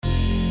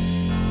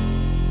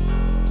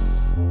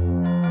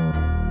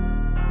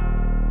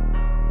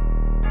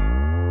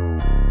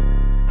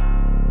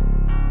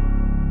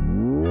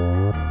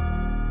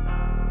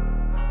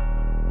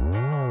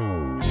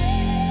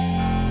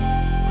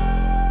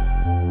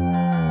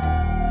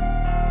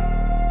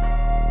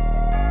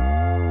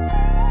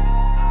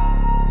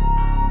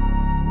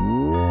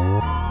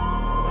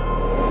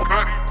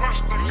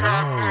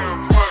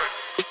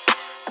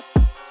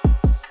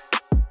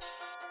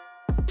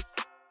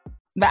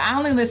The I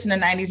Only Listen to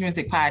 90s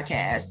Music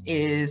podcast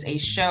is a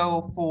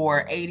show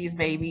for 80s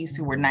babies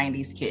who were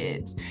 90s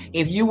kids.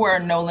 If you were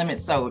a No Limit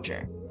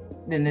soldier,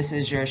 then this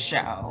is your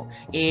show.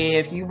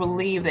 If you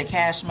believe that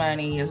Cash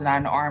Money is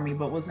not an army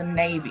but was a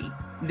Navy,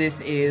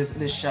 this is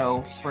the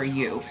show for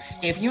you.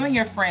 If you and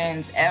your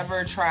friends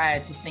ever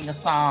tried to sing a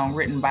song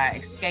written by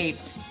Escape,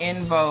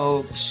 In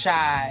Vogue,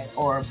 Shy,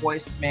 or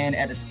Boyz II Men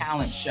at a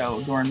talent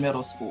show during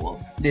middle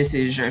school, this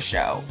is your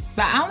show.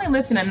 The I Only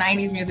Listen to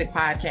 90s Music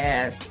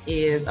podcast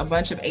is a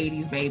bunch of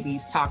 80s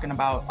babies talking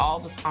about all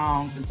the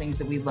songs and things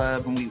that we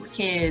loved when we were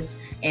kids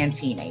and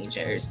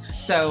teenagers.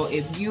 So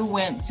if you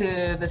went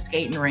to the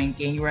skating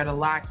rink and you were at a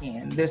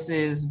lock-in, this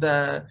is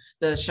the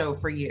show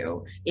for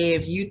you.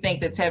 If you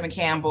think that Tevin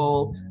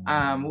Campbell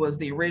was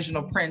the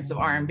original Prince of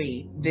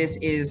R&B, this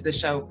is the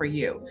show for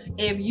you.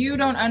 If you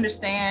don't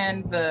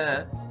understand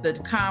the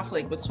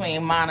conflict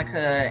between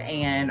Monica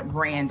and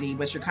Brandy,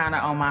 but you're kind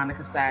of on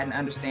Monica's side and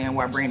understand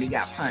why Brandy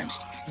got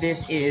punched,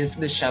 this is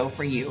the show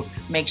for you.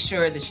 Make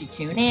sure that you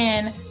tune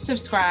in,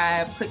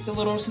 subscribe, click the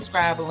little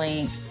subscribe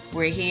link.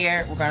 We're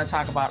here. We're going to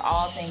talk about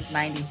all things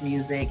 90s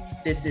music.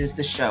 This is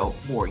the show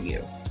for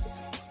you.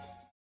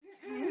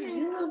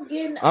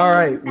 All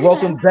right,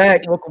 welcome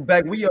back. Welcome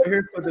back. We are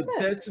here for the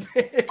best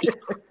man.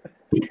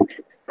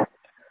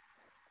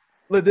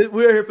 Look,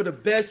 we're here for the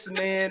best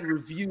man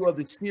review of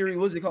the series.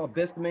 What's it called?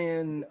 Best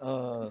man.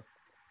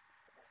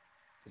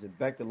 Is it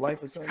Back to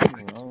Life or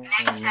something?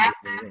 Next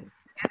chapter.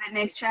 Is it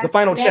next chapter? The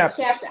final Next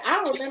chapter.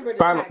 I don't remember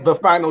the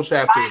final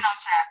chapter.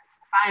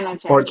 Final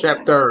chapter. Or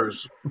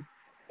chapters.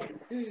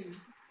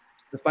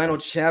 The final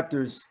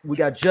chapters. We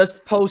got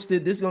Just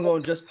Posted. This is gonna go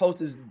on Just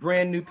Posted's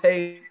brand new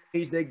page.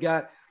 They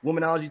got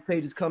Womanology's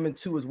page is coming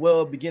too as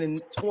well,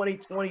 beginning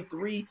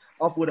 2023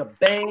 off with a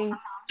bang.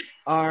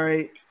 All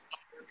right,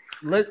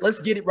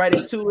 let's get it right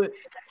into it.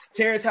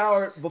 Terrence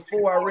Howard,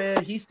 before I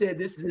read, he said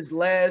this is his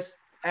last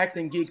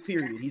acting gig,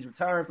 period. He's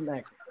retiring from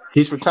acting.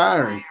 He's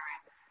retiring.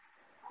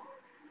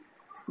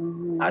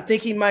 I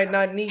think he might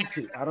not need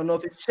to. I don't know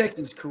if his checks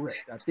is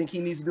correct. I think he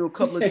needs to do a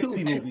couple of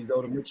Tubi movies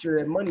though to make sure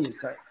that money is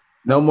tight.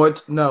 No more,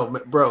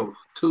 bro.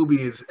 Tubi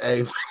is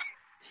a.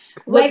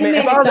 Look, man,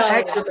 if I was an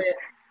actor, man.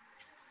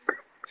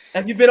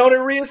 Have you been on it,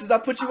 Rhea, since I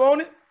put you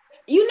on it?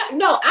 You know,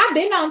 no, I've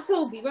been on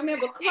Tubi.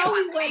 Remember,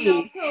 Chloe wasn't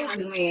on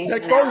Tubi. Yeah,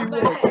 Chloe I was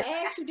about to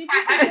ask you, did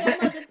you see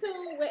that other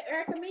two with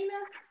Erica Mena?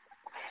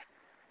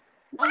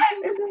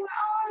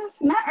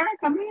 Not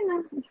Erica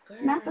Mena.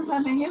 Not the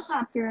Love and Hip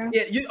Hop girl.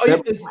 Yeah,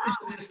 it's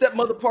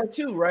Stepmother Part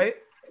 2, right?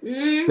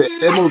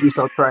 That movie's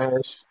so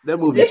trash. That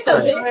movie's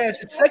so trash.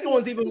 The second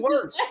one's even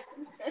worse.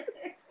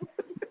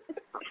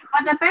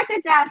 But the fact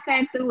that y'all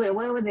sat through it,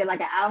 what was it,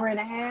 like an hour and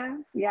a half?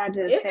 Y'all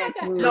just sat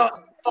through it.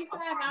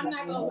 I'm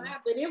not gonna lie,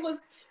 but it was,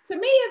 to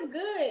me, it's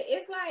good.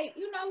 It's like,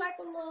 you know, like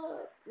a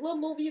little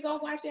movie you go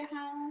watch at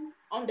home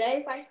on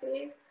days like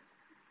this.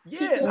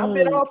 Yeah, I've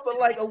been off for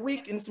like a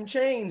week and some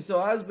change, so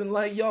I've been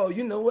like, yo,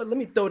 you know what? Let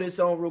me throw this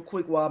on real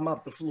quick while I'm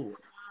off the floor.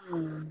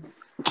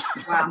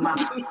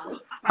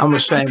 I'm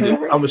ashamed of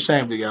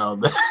y'all.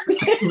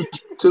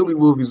 Tubi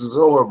movies was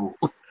horrible.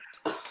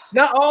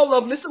 Not all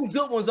of them. There's some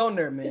good ones on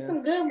there, man. There's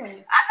some good ones. I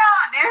know.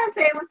 Darren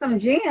said with some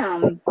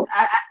gems.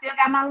 I still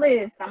got my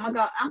list. I'm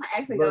gonna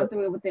actually go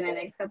through it within the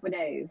next couple of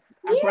days.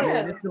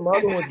 Yeah. There's some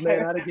other ones,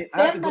 man.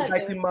 I have to go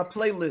back to my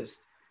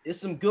playlist.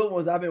 It's some good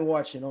ones I've been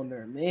watching on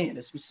there, man.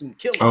 It's some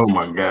killers. Oh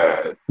my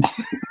god. But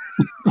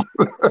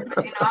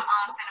you know, I'm on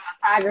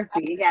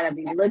cinematography. You gotta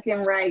be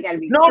looking right. You gotta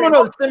be no.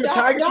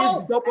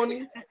 Cinematography is dope on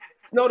these.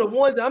 No, the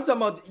ones that I'm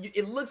talking about,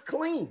 it looks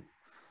clean.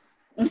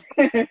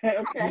 Okay.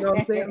 You know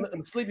what I'm saying?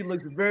 Sleepy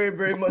looks very,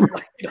 very much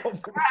like right.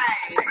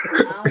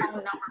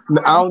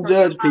 I don't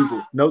judge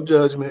people. No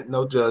judgment.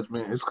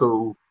 It's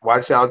cool.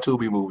 Watch y'all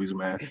Tubi movies,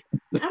 man.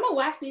 I'm gonna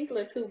watch these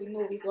little Tubi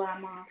movies while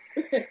I'm off.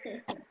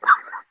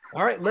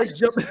 All right, let's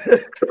jump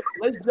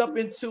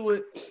into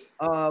it.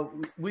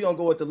 We're gonna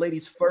go with the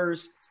ladies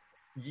first.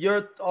 Your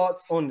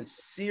thoughts on the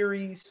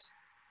series.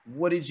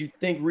 What did you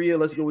think, Rhea?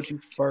 Let's go with you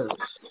first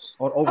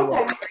on overall.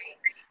 Okay.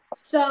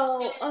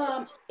 So,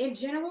 in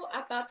general,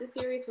 I thought the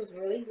series was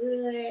really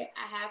good.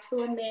 I have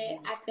to admit,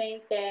 I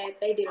think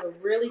that they did a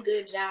really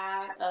good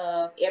job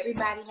of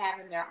everybody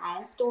having their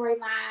own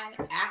storyline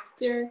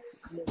after,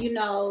 you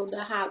know,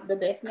 the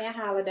Best Man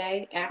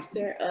holiday,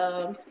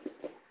 after,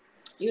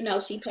 you know,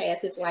 she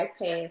passed, his life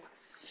passed.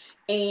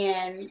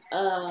 And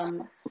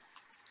I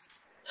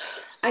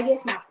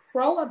guess my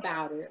pro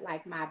about it,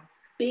 like my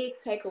big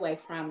takeaway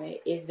from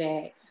it is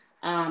that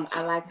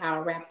I like how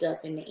it wrapped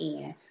up in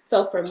the end.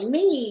 So for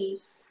me,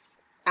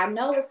 I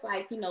know it's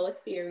like, you know, a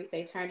series.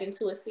 They turned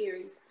into a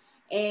series.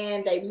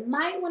 And they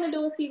might want to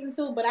do a season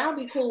 2, but I'll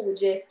be cool with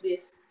just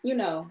this, you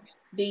know,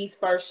 these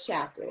first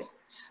chapters.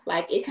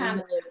 Like it kind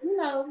of, you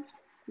know,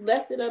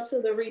 left it up to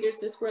the reader's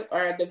discretion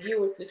or the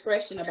viewer's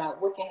discretion about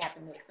what can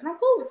happen next. And I'm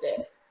cool with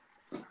that.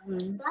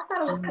 So I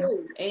thought it was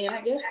cool. And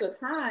I guess the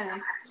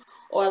time,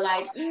 or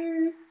like,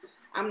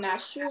 I'm not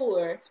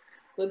sure,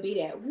 would be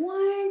that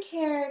one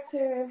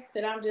character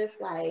that I'm just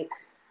like,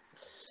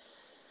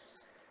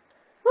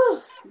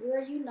 whew,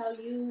 girl, you know,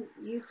 you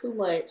too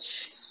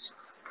much.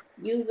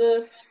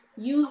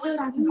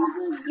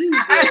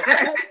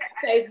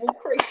 Unstable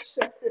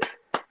creature.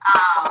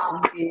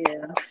 Oh,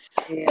 yeah.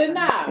 But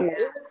nah, Yeah.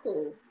 it was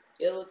cool.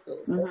 It was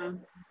cool.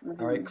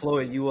 All right,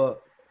 Chloe, you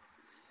up?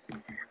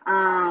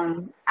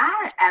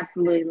 I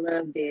absolutely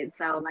loved it.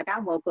 So like I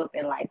woke up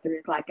at like 3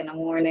 o'clock in the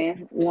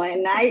morning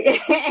one night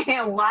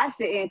and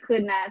watched it and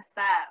could not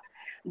stop.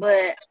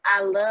 But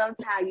I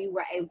loved how you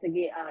were able to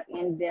get an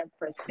in-depth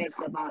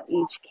perspective on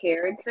each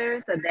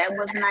character. So that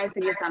was nice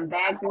to get some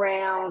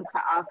background, to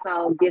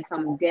also get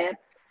some depth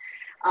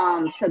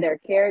to their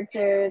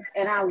characters.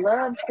 And I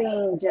love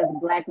seeing just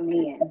Black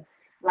men.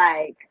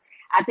 Like,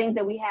 I think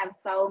that we have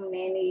so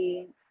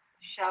many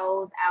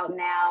shows out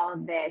now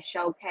that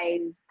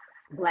showcase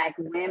Black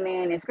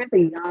women,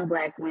 especially young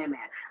Black women.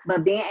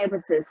 But being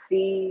able to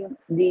see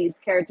these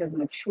characters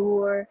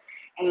mature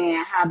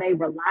and how they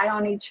rely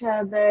on each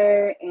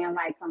other and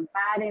like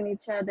confide in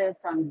each other,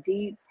 some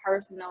deep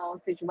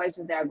personal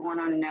situations that are going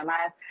on in their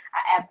lives,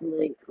 I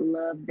absolutely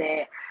love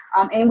that.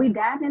 And we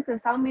dive into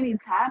so many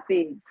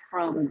topics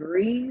from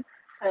grief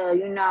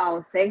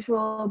to,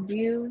 sexual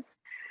abuse.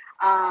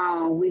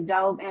 We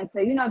dove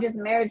into, just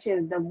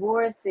marriages,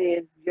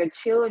 divorces, your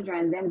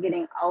children, them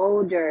getting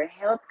older,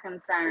 health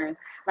concerns.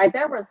 Like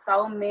there were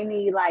so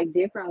many like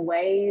different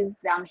ways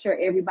that I'm sure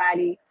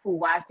everybody who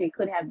watched it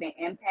could have been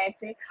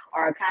impacted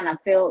or kind of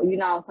felt,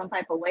 some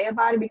type of way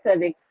about it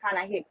because it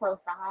kind of hit close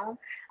to home.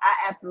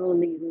 I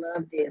absolutely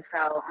loved it.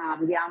 So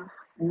yeah, I'm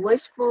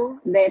wishful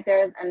that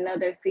there's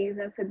another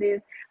season to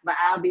this, but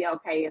I'll be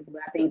okay as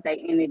well. I think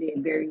they ended it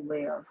very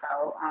well.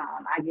 So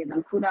I give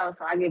them kudos.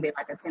 So I give it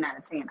like a 10 out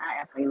of 10.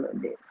 I absolutely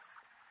loved it.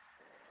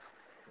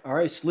 All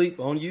right, Sleep,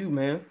 on you,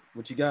 man.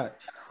 What you got?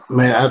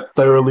 Man, I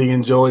thoroughly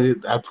enjoyed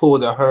it. I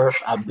pulled a her.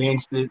 I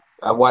binged it.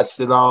 I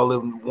watched it all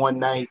in one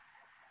night,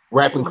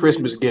 wrapping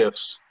Christmas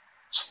gifts.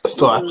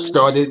 So I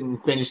started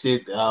and finished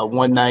it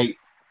one night.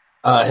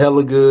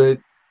 Hella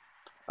good.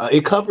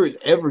 It covered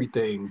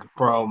everything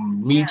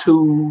from Me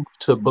Too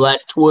to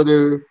Black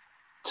Twitter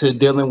to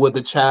dealing with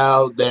a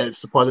child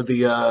that's a part of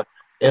the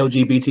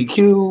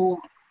LGBTQ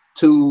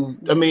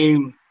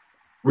to,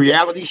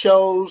 reality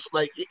shows,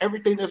 like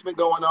everything that's been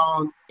going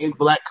on in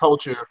Black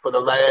culture for the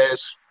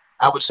last,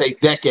 I would say,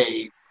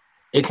 decade.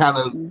 It kind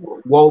of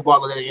wove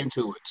all of that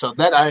into it. So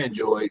that I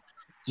enjoyed,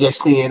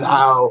 just seeing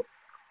how,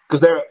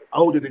 because they're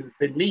older than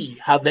me,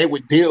 how they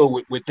would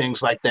deal with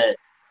things like that.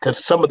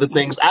 Because some of the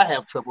things I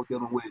have trouble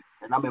dealing with,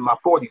 and I'm in my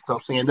 40s, so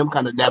seeing them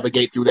kind of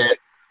navigate through that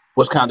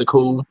was kind of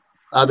cool.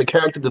 The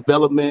character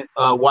development,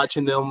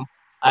 watching them,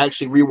 I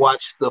actually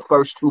rewatched the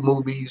first two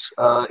movies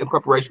in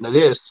preparation of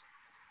this,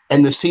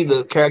 and to see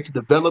the character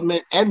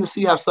development and to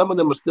see how some of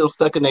them are still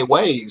stuck in their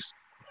ways.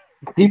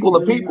 People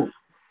are people.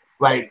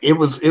 Like it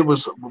was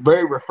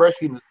very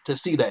refreshing to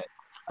see that.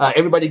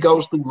 Everybody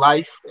goes through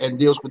life and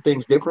deals with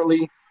things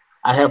differently.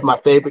 I have my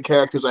favorite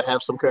characters. I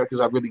have some characters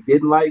I really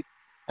didn't like,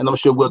 and I'm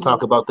sure we'll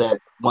talk about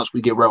that once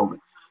we get rolling.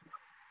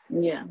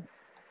 Yeah.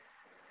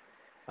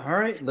 All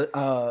right.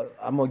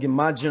 I'm gonna give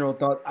my general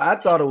thought. I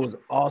thought it was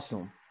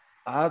awesome.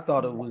 I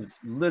thought it was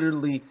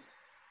literally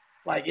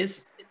like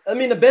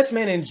the Best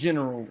Man in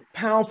general,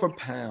 pound for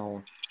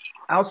pound,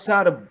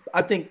 outside of,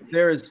 I think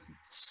there is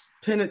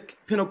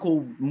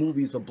pinnacle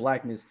movies of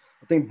Blackness.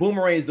 I think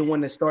Boomerang is the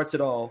one that starts it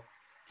all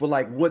for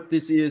like what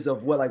this is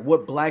of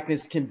what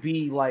Blackness can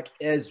be like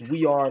as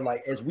we are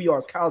as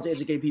college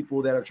educated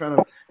people that are trying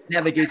to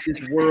navigate this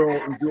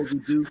world and do what we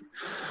do.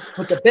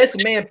 But the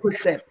Best Man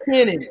puts that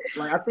pin in it.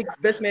 Like I think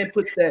the Best Man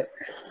puts that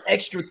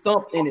extra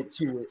thump in it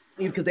to it,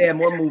 even because they have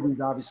more movies,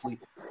 obviously.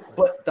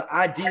 But the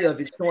idea of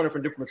it showing it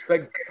from different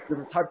perspectives,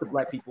 different types of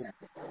Black people.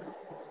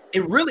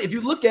 It really, if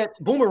you look at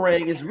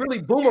Boomerang, it's really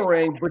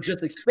Boomerang, but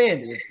just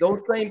expanded. It's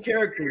those same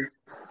characters.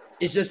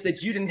 It's just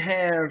that you didn't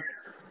have,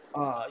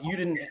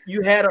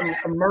 you had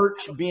a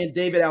merch being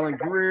David Allen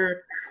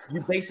Greer.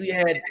 You basically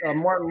had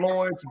Martin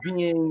Lawrence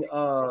being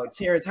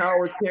Terrence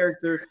Howard's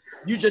character.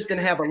 You just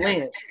didn't have a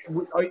Lance,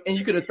 and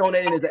you could have thrown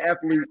that in as an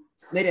athlete.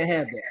 They didn't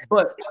have that,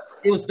 but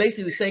it was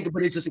basically the same,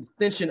 but it's just an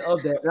extension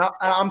of that. And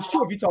I'm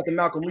sure if you talk to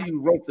Malcolm Lee,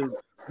 who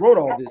wrote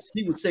all this,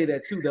 he would say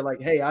that too. That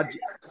like, hey,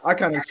 I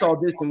kind of saw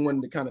this and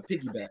wanted to kind of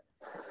piggyback.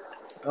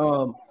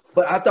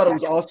 But I thought it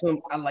was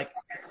awesome.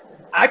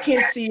 I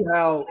can't see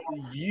how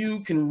you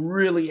can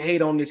really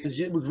hate on this because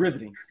it was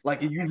riveting.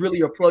 Like if you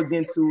really are plugged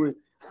into it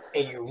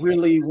and you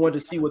really want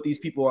to see what these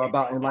people are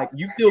about, and like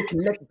you feel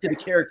connected to the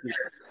characters,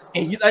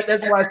 and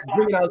that's why it's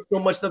bringing out so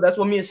much stuff. That's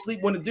why me and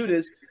Sleep want to do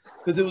this,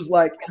 because it was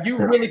like you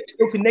really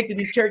feel connected to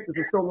these characters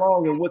for so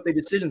long and what their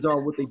decisions are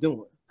and what they're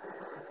doing.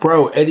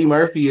 Bro, Eddie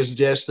Murphy is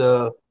just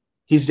a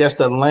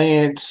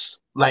Lance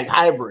like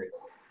hybrid.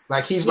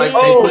 Like he's like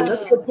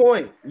that's the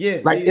point.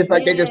 Yeah. Like it's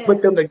like they just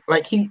put them it's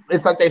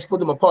like they split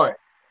them apart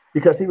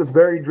because he was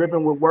very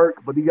driven with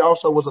work, but he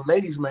also was a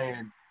ladies'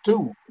 man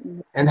too,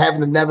 and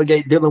having to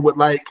navigate dealing with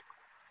like.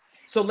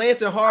 So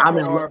Lance and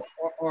Harper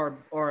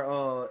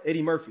are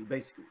Eddie Murphy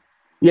basically.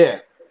 Yeah,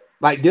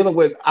 like dealing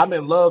with I'm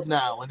in love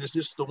now and it's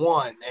just the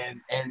one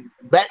and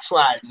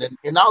backsliding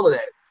and all of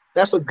that.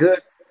 That's a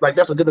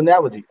good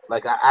analogy.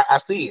 Like I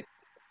see it.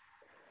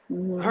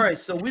 Mhm. All right,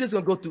 so we're just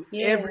gonna go through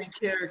every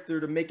character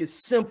to make it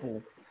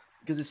simple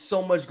because there's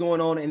so much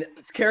going on, and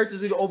it's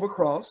characters that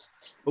overcross.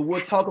 But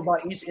we'll talk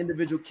about each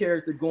individual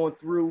character going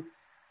through,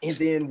 and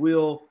then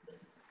we'll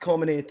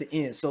culminate at the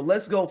end. So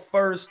let's go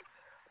first.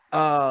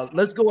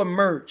 Let's go with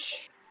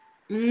merch.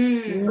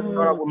 Let's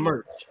start out with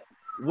merch.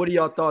 What are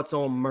y'all thoughts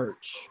on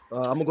merch?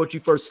 I'm gonna go to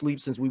you first, Sleep,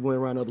 since we went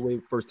around the other way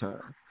first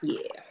time. Yeah.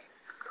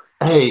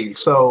 Hey,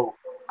 so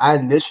I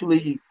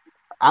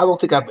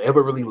don't think I've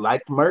ever really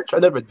liked merch. I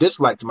never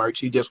disliked merch.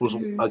 He just was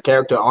a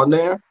character on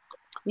there.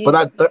 Yeah.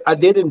 But I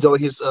did enjoy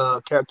his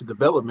character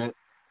development.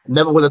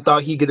 Never would have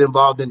thought he'd get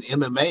involved in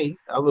MMA.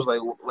 I was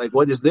like,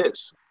 what is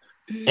this?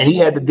 And he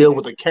had to deal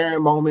with a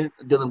Karen moment,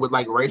 dealing with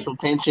like racial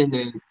tension,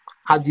 and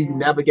how do you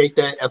navigate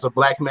that as a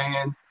black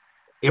man?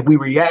 If we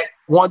react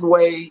one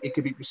way, it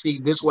could be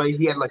perceived this way.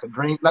 He had like a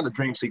dream, not a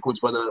dream sequence,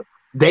 but a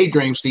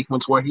daydream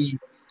sequence where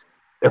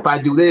if I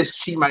do this,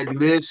 she might do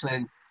this,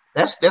 and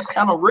that's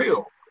kind of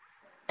real.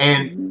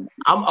 And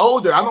I'm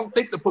older. I don't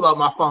think to pull out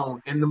my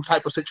phone in them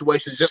type of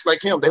situations, just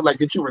like him. They like,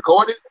 did you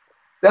record it?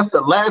 That's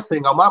the last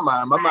thing on my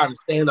mind. My mind is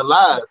staying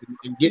alive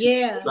and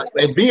getting like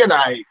and being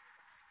right.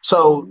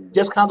 So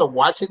just kind of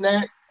watching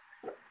that,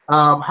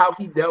 how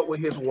he dealt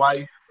with his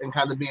wife and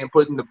kind of being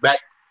put in the back.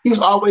 He's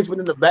always been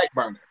in the back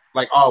burner,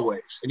 like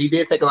always. And he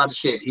did take a lot of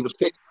shit. He was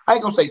picked. I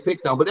ain't gonna say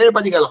picked on, but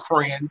everybody got a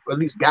friend, or at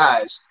least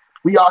guys.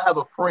 We all have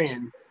a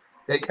friend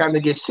that kind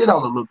of gets shit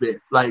on a little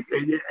bit, like,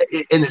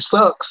 and it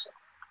sucks.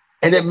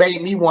 And it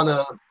made me want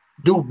to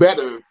do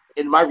better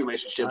in my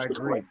relationships.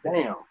 Because like,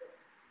 damn,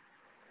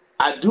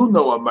 I do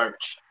know a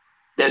merch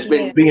that's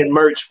been being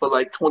merch for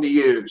like 20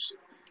 years.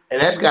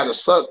 And that's got to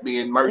suck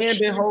being merch. And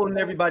been holding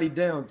everybody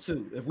down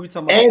too. If we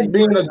talk about and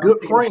being a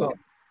good friend.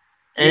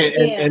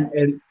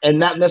 And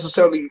not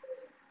necessarily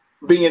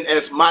being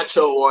as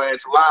macho or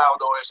as loud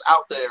or as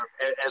out there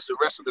as the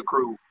rest of the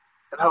crew.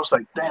 And I was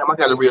like, damn, I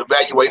got to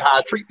reevaluate how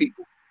I treat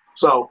people.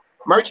 So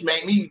merch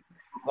made me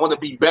want to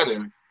be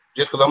better.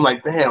 Just because I'm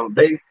like, damn,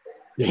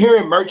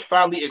 hearing merch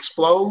finally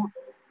explode,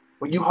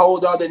 when you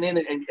hold all that in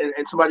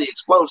and somebody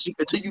explodes,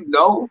 until you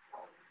know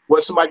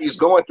what somebody is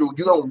going through,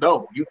 you don't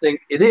know. You think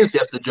it is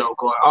just a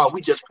joke or, oh,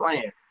 we just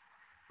playing.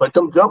 But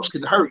them jokes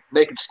can hurt,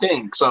 they can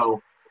sting.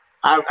 So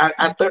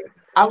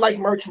I like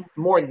merch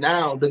more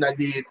now than I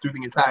did through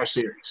the entire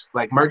series.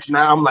 Like merch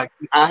now, I'm like,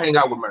 I hang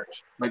out with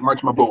merch. Like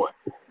merch, my boy.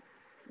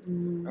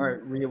 All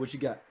right, Rhea, what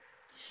you got?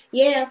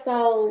 Yeah,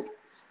 so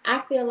I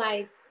feel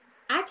like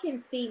I can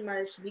see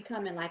merch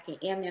becoming like an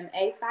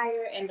MMA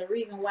fighter, and the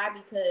reason why,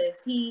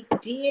 because he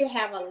did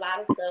have a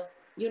lot of stuff,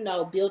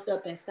 built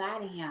up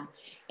inside of him,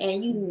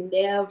 and you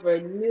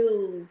never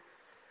knew.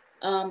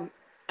 I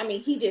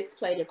mean, he just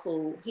played it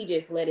cool. He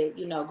just let it,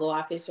 go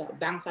off his shoulder,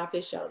 bounce off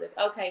his shoulders.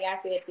 Okay, I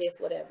said this,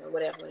 whatever.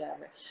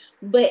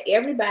 But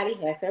everybody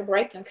has their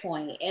breaking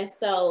point, and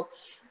so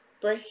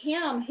for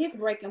him, his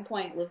breaking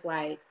point was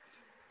like,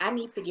 I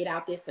need to get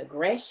out this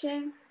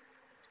aggression.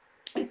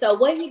 And so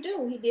what he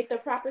did the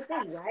proper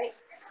thing, right?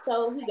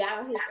 So he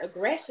got his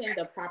aggression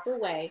the proper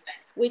way,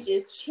 which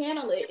is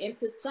channel it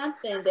into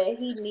something that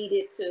he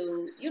needed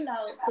to,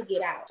 to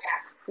get out,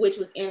 which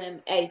was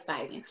MMA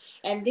fighting.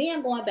 And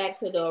then going back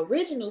to the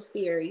original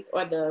series,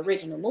 or the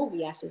original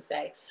movie, I should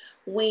say,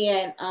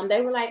 when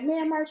they were like,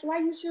 man, Merch, why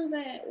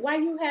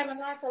you haven't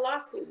gone to law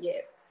school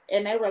yet?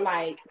 And they were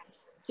like,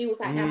 he was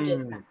like, I'm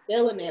just not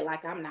feeling it,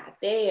 like I'm not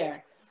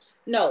there.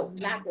 No,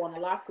 not going to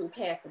law school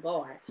past the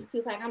bar. He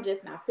was like, I'm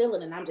just not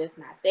feeling it. I'm just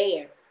not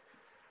there.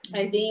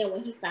 And then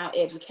when he found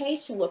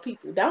education, what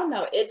people don't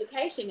know,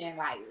 education in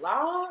like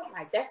law,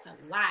 like that's a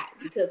lot,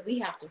 because we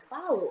have to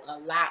follow a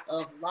lot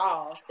of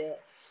laws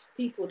that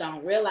people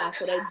don't realize.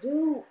 So they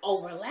do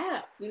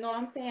overlap. You know what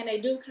I'm saying? They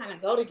do kind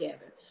of go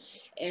together.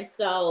 And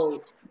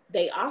so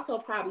they also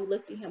probably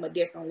looked at him a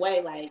different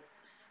way. Like,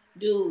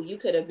 dude, you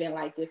could have been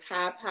like this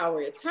high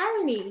power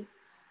attorney,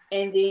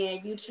 and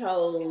then you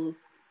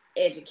chose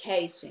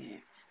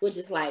education, which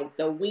is like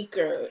the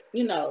weaker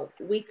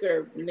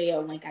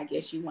male link, I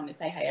guess you want to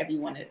say, however you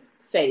want to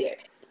say it.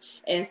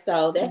 And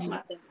so that's my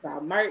thing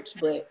about merch.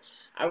 But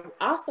I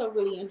also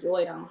really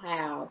enjoyed on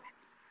how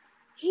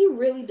he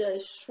really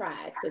does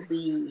try to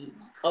be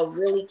a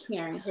really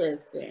caring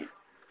husband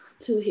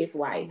to his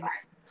wife.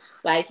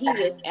 Like, he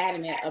was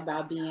adamant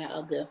about being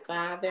a good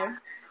father,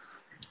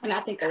 and I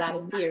think a lot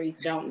of series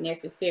don't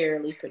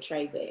necessarily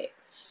portray that.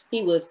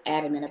 He was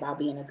adamant about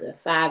being a good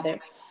father.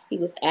 He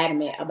was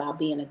adamant about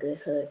being a good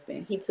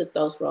husband. He took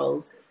those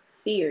roles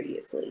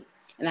seriously.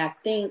 And I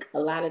think a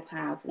lot of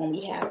times when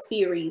we have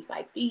series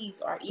like these,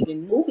 or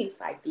even movies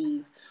like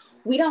these,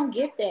 we don't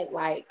get that,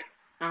 like,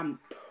 I'm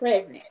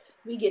present.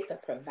 We get the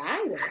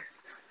provider,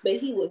 but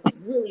he was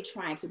really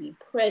trying to be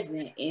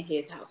present in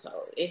his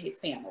household, in his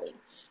family.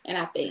 And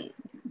I think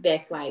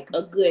that's like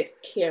a good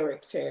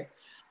character,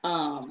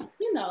 not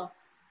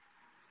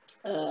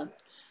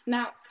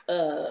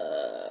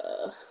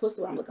what's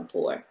the word I'm looking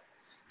for?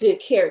 Good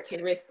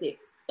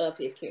characteristics of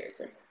his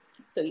character.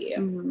 So yeah,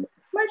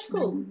 merch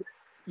cool.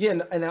 Yeah,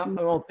 and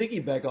I'll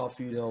piggyback off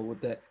you though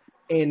with that.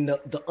 And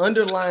the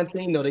underlying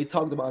thing though they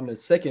talked about in the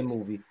second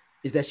movie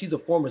is that she's a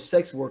former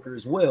sex worker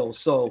as well.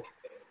 So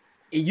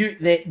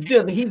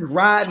he's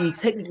riding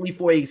technically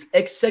for a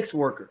ex-sex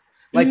worker.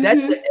 Like that's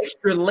the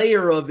extra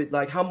layer of it.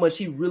 Like how much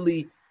he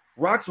really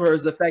rocks with her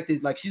is the fact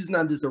that like she's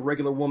not just a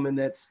regular woman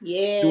that's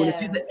doing it.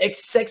 She's the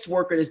ex-sex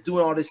worker that's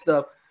doing all this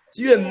stuff.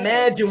 So you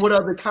imagine what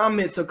other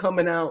comments are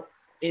coming out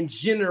in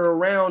general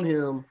around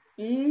him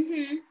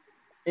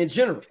in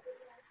general.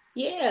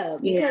 Yeah,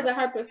 because of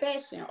her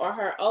profession or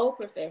her old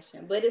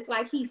profession. But it's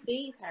like he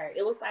sees her.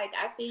 It was like,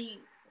 I see,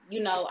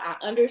 you know, I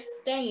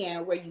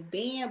understand where you've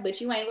been,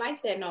 but you ain't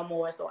like that no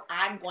more. So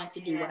I'm going to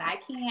do what I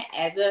can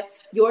as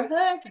your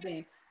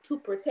husband to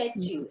protect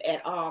you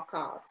at all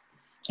costs.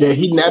 Yeah,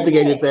 he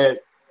navigated that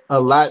a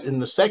lot in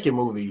the second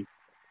movie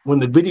when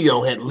the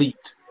video had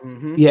leaked.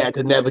 He had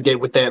to navigate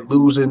with that,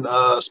 losing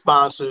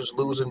sponsors,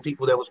 losing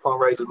people that was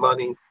fundraising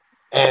money.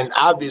 And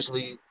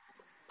obviously,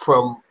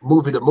 from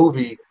movie to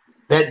movie,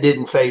 that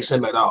didn't faze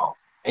him at all.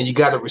 And you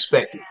got to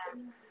respect it.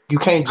 You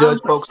can't judge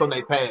folks on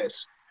their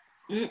past.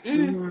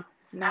 No.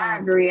 I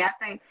agree.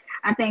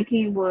 I think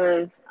he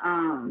was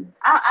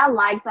I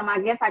liked him. I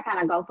guess I kind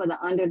of go for the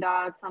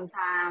underdog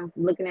sometimes,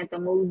 looking at the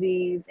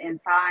movies and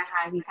saw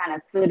how he kind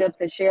of stood up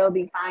to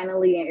Shelby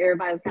finally, and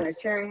everybody was kind of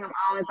cheering him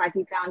on. It's like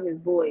he found his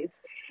voice.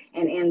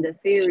 And in the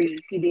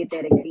series, he did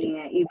that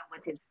again, even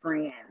with his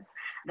friends,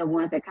 the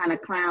ones that kind of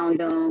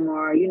clowned him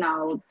or, you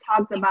know,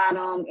 talked about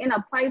him in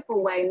a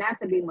playful way, not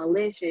to be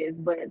malicious,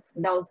 but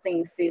those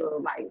things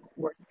still like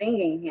were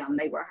stinging him.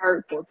 They were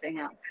hurtful to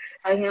him.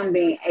 So him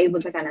being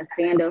able to kind of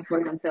stand up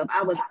for himself,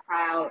 I was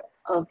proud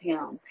of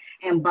him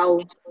in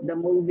both the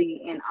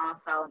movie and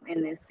also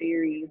in this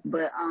series.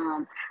 But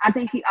I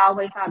think he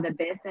always saw the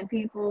best in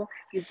people.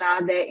 He saw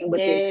that with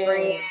his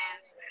friends.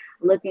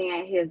 Looking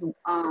at his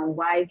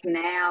wife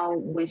now,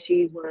 when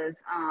she was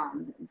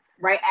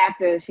right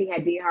after she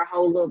had did her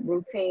whole little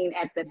routine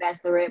at the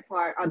bachelorette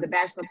part or the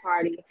bachelor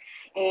party,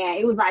 and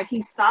it was like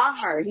he saw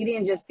her. He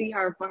didn't just see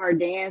her for her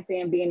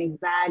dancing, being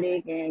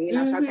exotic, and you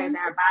know showcasing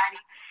her body.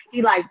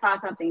 He like saw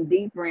something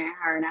deeper in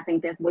her, and I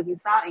think that's what he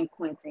saw in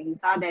Quentin. He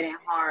saw that in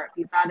Hart.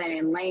 He saw that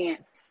in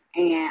Lance.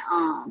 And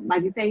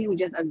like you said, he was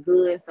just a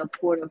good,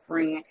 supportive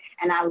friend,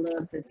 and I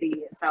love to see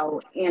it.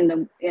 So in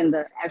the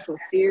actual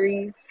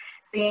series,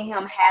 seeing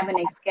him have an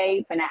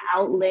escape and an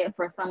outlet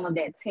for some of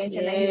that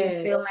tension that he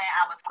was feeling,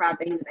 I was proud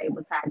that he was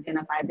able to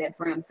identify that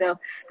for himself,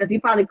 because he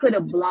probably could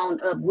have blown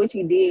up, which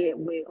he did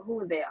with, who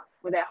was that?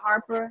 Was that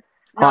Harper?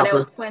 No, that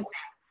was Quentin.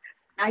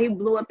 Now he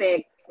blew up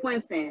at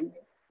Quentin.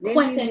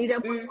 Didn't he meet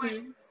up with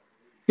Quentin?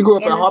 He grew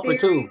up at Harper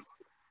too.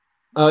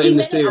 In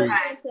the series.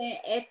 Quentin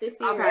at the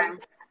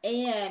series.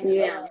 And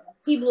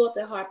he blew up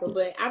at Harper,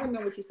 but I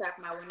remember what you were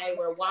talking about when they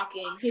were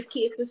walking his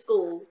kids to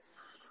school.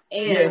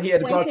 And he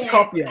had brought the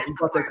coffee out. He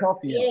brought that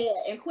coffee out.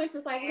 Yeah, and Quentin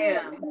was like,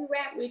 let me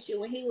rap with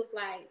you. And he was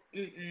like,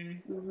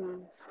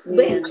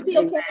 But he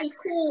still kept his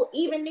cool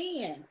even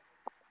then.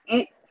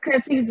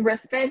 Because he's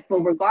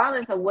respectful.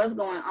 Regardless of what's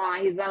going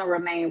on, he's going to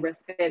remain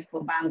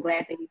respectful. But I'm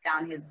glad that he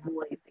found his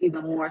voice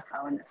even more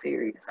so in the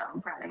series. So I'm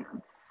proud of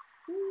him.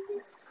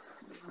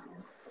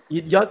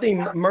 Y'all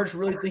think Merch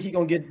really think he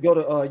gonna go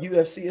to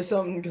UFC or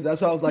something? Because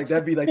that's how I was like,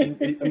 that'd be like, I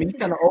mean, he's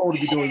kind of old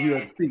to be doing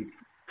UFC.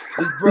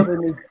 His brother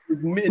in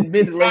his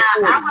mid to late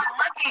 40s. I was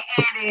looking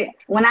at it.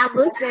 When I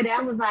looked at it,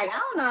 I was like, I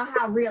don't know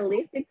how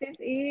realistic this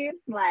is.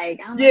 Like,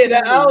 I was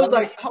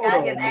like, hold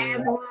on.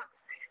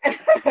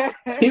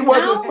 He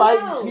wasn't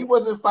fighting. He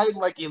wasn't fighting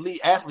like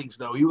elite athletes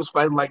though. He was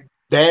fighting like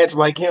dads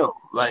like him.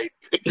 Like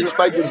he was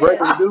fighting just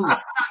regular dudes.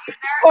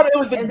 It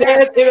was the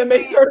dad's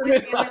MMA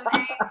tournament.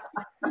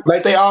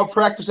 Like they all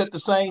practiced at the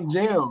same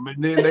gym,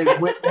 and then they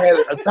went and had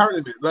a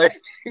tournament. Like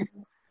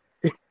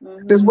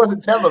this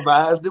wasn't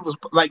televised. It was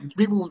like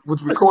people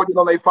was recording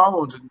on their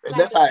phones, and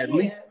that's how it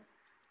leaked.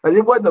 Like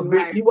it wasn't a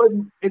big. He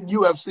wasn't in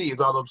UFC. Is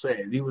all I'm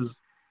saying. He was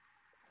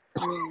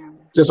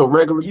just a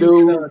regular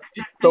dude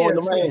throwing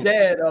the man.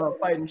 Dad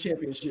fighting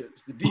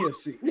championships, the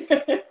DFC.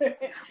 But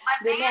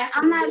then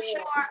I'm not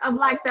sure of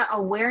like the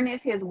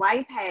awareness his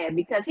wife had,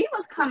 because he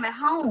was coming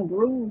home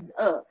bruised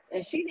up,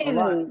 and she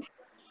didn't.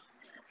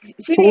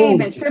 She didn't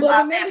even trip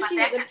out that, but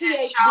that could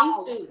just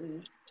show.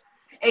 Student.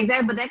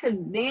 Exactly, but that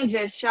could then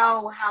just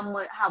show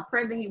how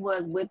present he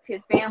was with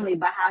his family,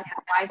 but how his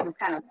wife was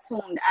kind of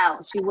tuned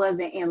out. She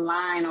wasn't in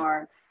line,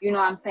 or you know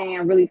what I'm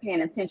saying, really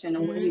paying attention to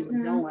what he was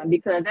doing,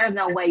 because there's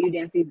no way you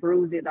didn't see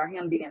bruises or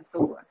him being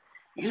sore,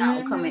 you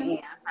know, coming in.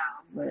 So,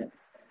 but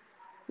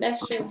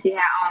that's true. She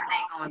had all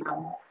thing going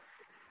on,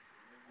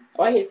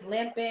 or his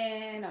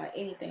limping or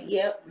anything.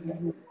 Yep.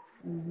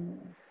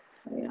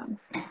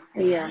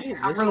 Yeah.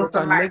 Let's go to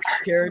our next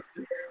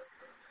character.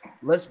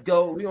 Let's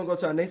go. We're gonna go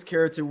to our next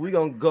character. We're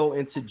gonna go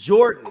into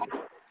Jordan.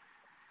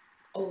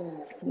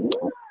 I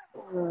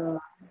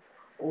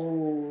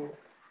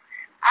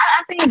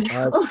think.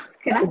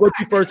 Can I go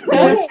to first?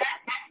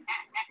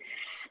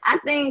 I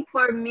think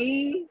for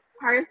me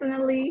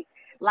personally,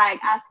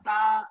 like I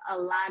saw a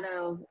lot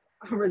of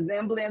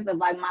resemblance of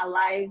like my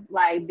life,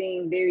 like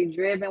being very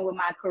driven with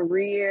my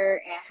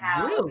career, and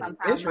how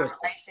sometimes my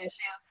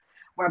relationships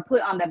were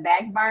put on the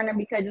back burner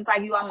because it's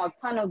like you almost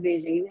tunnel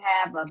vision. You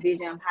have a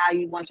vision of how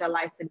you want your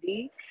life to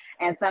be,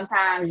 and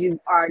sometimes you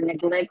are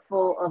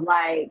neglectful of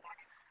like,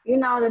 you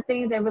know, the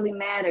things that really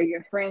matter,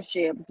 your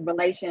friendships,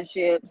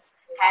 relationships,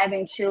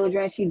 having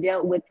children. She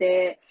dealt with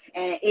it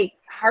and it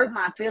hurt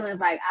my feelings.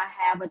 Like, I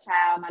have a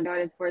child, my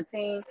daughter's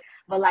 14,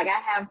 but like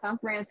I have some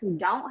friends who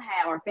don't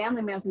have, or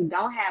family members who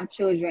don't have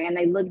children, and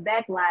they look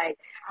back like,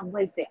 I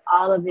wasted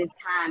all of this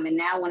time. And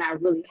now when I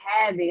really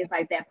have it, it's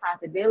like that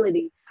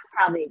possibility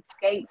probably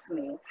escapes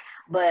me.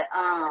 But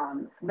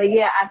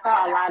yeah, I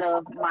saw a lot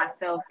of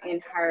myself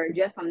in her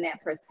just from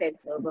that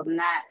perspective of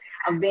not,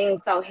 of being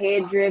so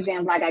head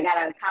driven, like I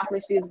gotta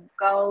accomplish these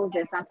goals,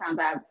 that sometimes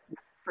I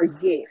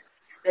forget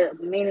the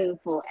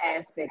meaningful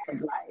aspects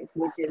of life,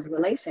 which is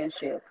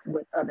relationship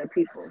with other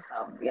people.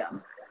 So yeah.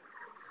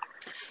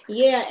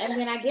 Yeah, and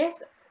then I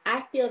guess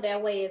I feel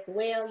that way as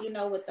well, you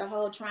know, with the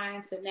whole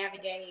trying to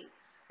navigate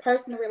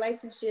personal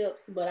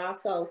relationships, but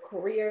also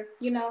career,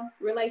 you know,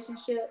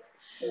 relationships.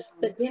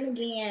 But then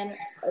again,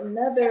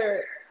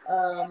 another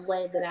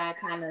way that I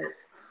kind of,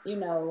 you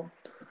know,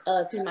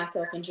 see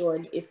myself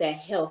enjoying is that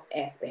health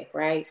aspect,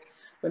 right?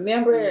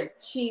 Remember,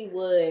 she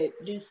would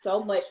do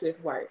so much with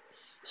work.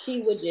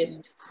 She would just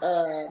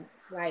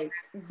like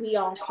be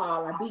on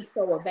call or be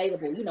so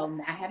available, you know,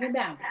 not having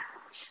boundaries,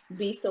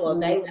 be so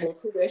available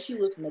to where she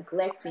was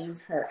neglecting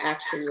her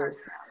actual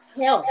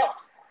health.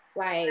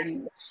 Like,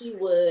 she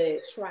would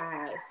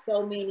try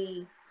so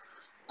many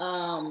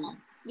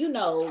you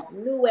know,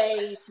 new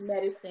age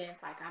medicines.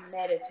 Like, I'm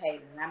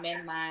meditating, I'm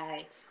in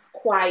my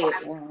quiet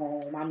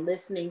room, I'm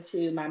listening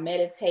to my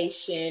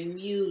meditation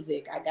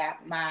music, I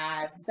got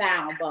my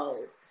sound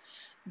bowls.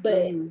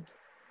 But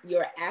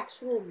your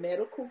actual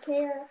medical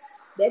care,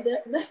 that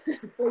does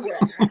nothing for your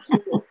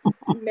actual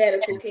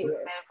medical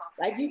care.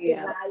 Like, you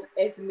can light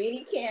as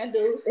many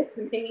candles, as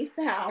many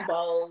sound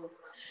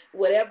bowls,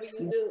 whatever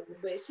you do.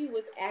 But she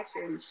was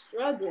actually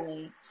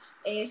struggling,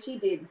 and she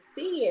didn't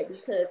see it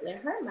because in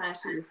her mind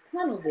she was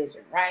tunnel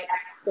vision, right?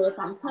 So if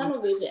I'm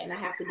tunnel vision and I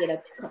have to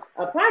get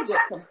a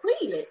project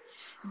completed,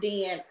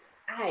 then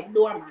I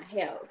ignore my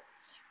health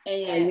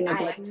and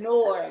I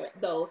ignore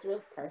those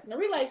personal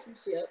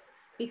relationships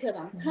because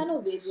I'm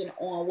tunnel vision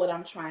on what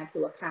I'm trying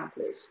to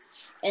accomplish.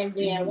 And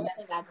then one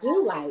thing I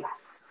do like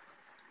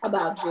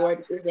about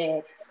Jordan is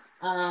that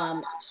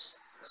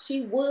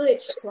she would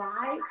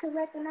try to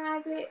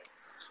recognize it,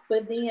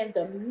 but then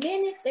the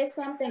minute that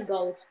something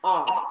goes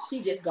off,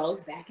 she just goes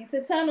back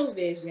into tunnel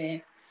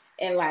vision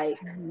and like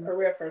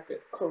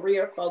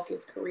career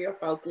focus,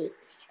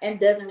 and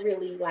doesn't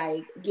really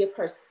like give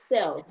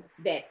herself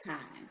that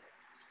time.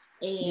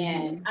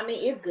 And I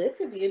mean, it's good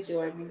to be a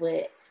Jordan,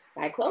 but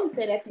like Chloe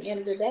said, at the end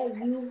of the day,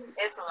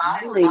 it's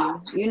lonely.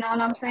 You know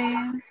what I'm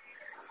saying?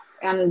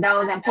 And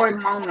those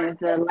important moments,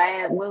 the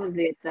last, what was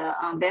it, the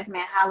best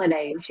man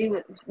holiday? She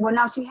was, well,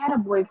 no, she had a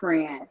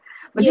boyfriend,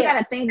 but you got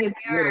to think, if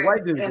you're the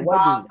white dude,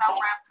 involved, so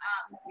wrapped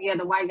up,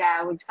 the white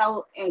guy was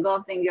so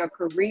engulfed in your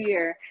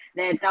career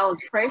that those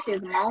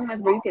precious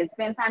moments where you can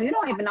spend time, you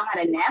don't even know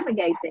how to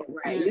navigate that,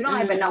 right? You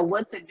don't even know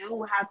what to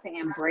do, how to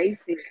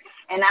embrace it.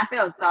 And I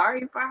felt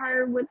sorry for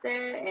her with that.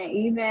 And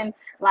even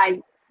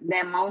like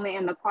that moment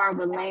in the car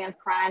with Lance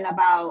crying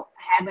about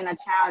having a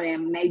child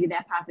and maybe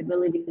that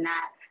possibility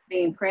not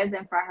being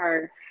present for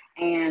her,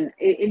 and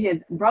it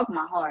just broke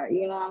my heart.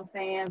 You know what I'm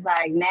saying? It's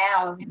like,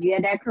 now,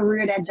 yeah, that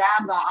career, that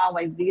job gonna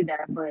always be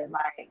there, but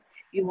like,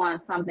 you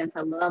want something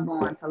to love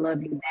on, to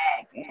love you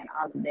back, and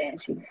all of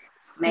that. She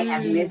may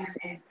have missed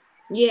it.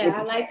 Yeah,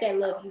 I like that.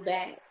 Love you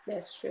back.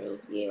 That's true.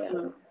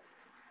 Yeah.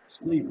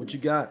 Sleep, what you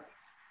got?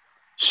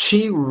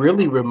 She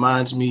really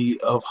reminds me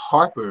of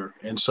Harper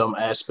in some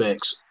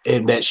aspects,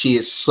 in that she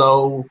is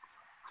so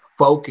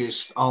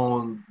focused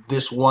on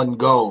this one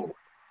goal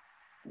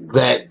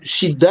that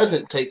she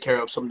doesn't take care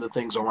of some of the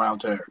things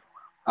around her.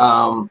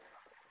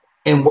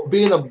 And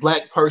being a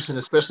black person,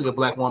 especially a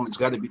black woman, has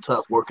got to be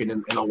tough working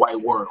in a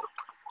white world.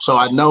 So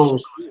I know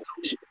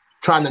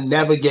trying to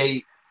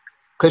navigate,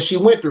 because she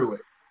went through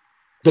it,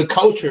 the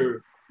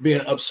culture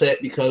being upset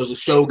because the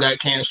show got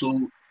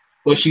canceled,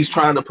 but she's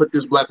trying to put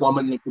this black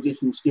woman in a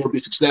position to still be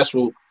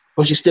successful,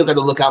 but she still got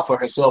to look out for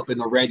herself in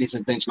the ratings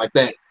and things like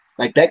that.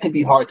 Like, that can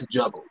be hard to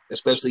juggle,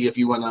 especially if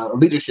you're in a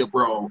leadership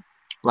role.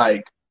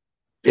 Like,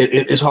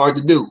 it's hard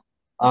to do.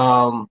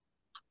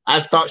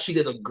 I thought she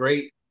did a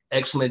great,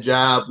 excellent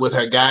job with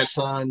her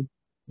godson.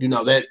 You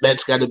know,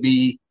 that's got to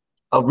be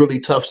a really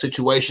tough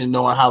situation,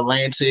 knowing how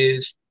Lance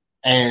is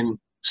and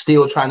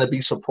still trying to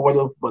be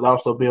supportive, but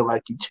also being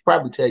like, you should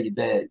probably tell your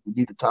dad you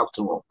need to talk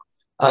to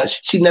him.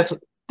 She didn't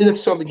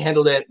necessarily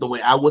handle that the way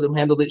I would have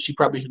handled it. She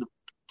probably should have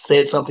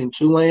said something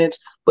to Lance,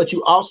 but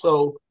you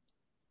also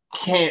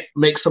can't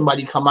make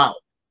somebody come out.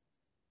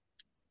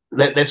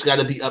 That's got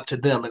to be up to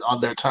them and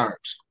on their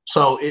terms.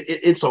 So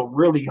it's a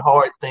really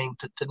hard thing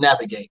to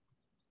navigate.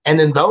 And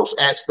in those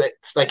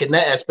aspects, like in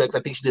that aspect, I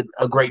think she did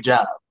a great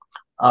job.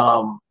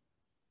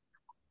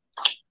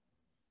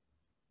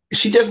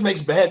 She just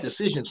makes bad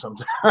decisions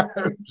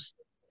sometimes,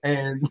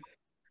 and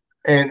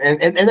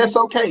that's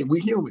okay. We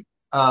human.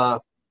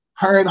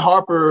 her and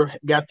Harper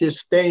got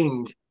this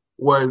thing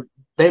where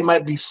they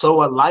might be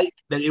so alike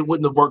that it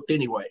wouldn't have worked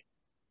anyway.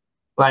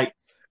 Like,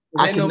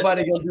 ain't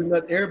nobody gonna do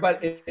nothing.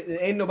 Everybody,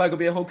 ain't nobody gonna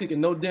be at home cooking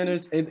no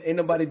dinners, and ain't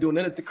nobody doing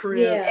nothing at the crib.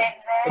 Yeah.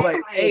 Exactly.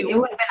 Like, hey, it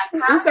would have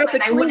been a who got conflict. the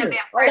They wouldn't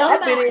have cleaner? been friends.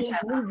 I've been with in each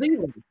other. New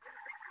Zealand.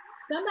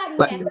 Somebody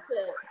But- has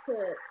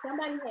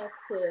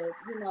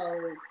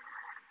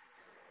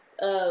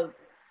to,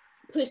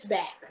 push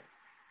back.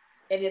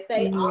 And if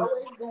they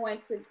always going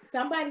to,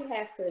 somebody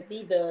has to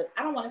be the,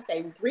 I don't want to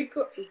say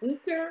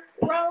weaker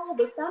role,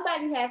 but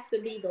somebody has to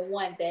be the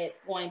one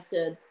that's going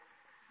to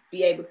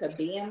be able to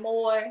bend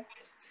more,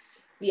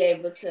 be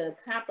able to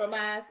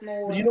compromise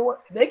more. You know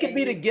what? They could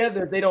be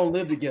together if they don't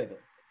live together.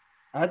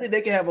 I think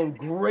they can have a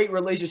great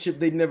relationship.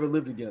 They never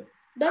live together.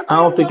 I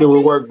don't think it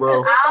would work,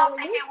 bro. I don't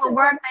think it would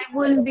work. They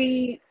wouldn't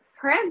be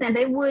present.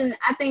 They wouldn't.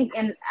 I think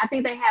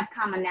they have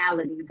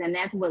commonalities, and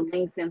that's what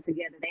links them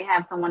together. They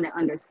have someone that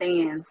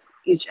understands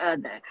each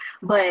other.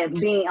 But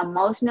being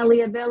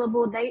emotionally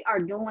available, they are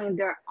doing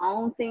their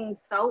own thing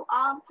so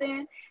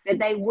often that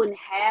they wouldn't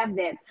have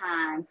that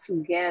time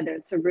together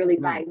to really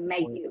like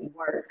make it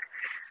work.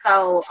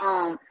 So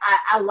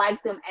I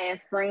like them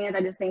as friends.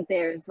 I just think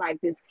there's like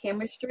this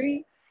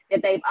chemistry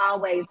that they've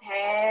always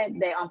had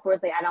that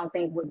unfortunately I don't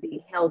think would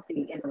be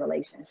healthy in a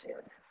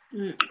relationship.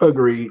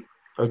 Agreed.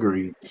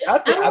 I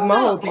think my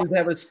whole thing is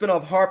have a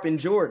spinoff Harp and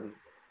Jordan.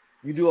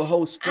 You do a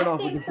whole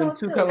spinoff with them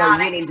two kind of like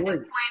Will and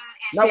Grace.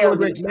 Not Will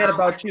and Grace, mad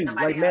about you.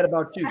 Like mad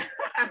about you.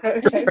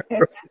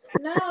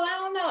 No, I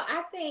don't know.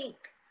 I think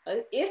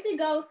if it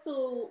goes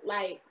to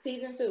like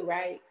season 2,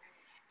 right?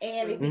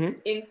 And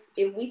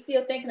if we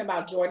still thinking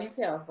about Jordan's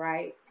health,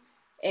 right?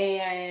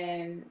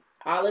 And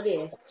all of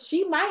this,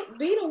 she might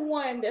be the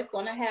one that's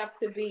going to have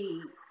to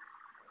be,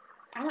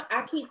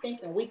 I keep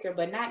thinking weaker,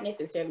 but not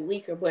necessarily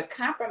weaker, but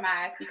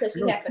compromise, because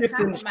she has to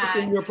compromise.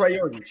 Shifting your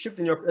priorities.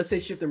 Shifting your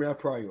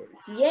priorities.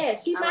 Yeah,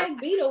 she might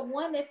be the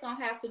one that's going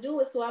to have to do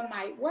it, so it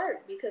might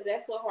work, because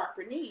that's what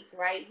Harper needs,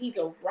 right? He's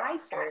a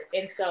writer,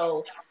 and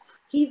so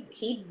he's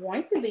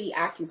going to be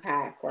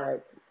occupied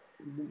for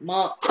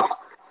months,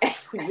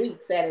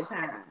 weeks at a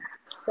time.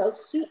 So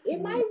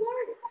it might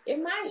work. It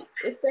might,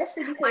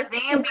 especially because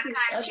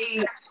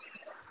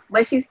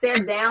she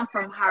stepped down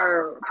from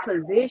her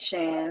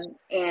position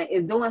and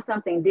is doing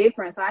something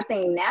different. So I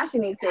think now she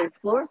needs to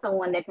explore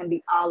someone that can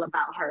be all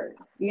about her.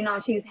 You know,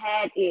 she's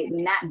had it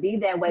not be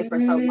that way for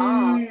so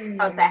long.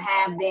 So to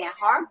have Dan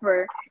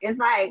Harper, it's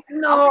like,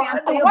 no, okay,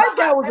 the white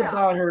guy was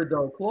about her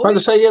though. Chloe. Trying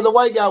to say, the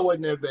white guy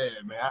wasn't that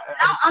bad, man.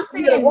 No, I'm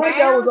saying the white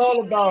guy was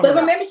all about her.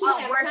 But remember, she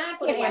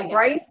can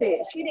embrace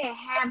it. She didn't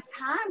have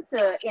time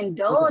to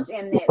indulge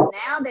in that.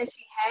 Now that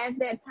she has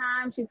that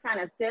time, she's kind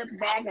of stepped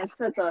back and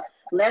took a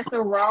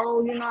lesser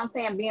role, you know what I'm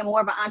saying, being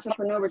more of an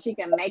entrepreneur where she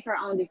can make her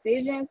own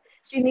decisions.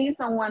 She needs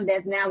someone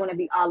that's now going to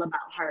be all about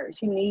her.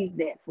 She needs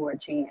that for a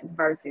chance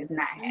versus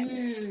not having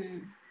it.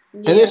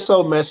 And it's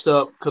so messed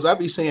up because I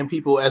be seeing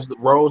people as the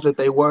roles that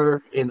they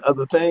were in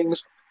other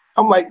things.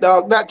 I'm like,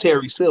 dog, not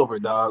Terry Silver,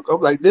 dog.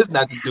 I'm like, this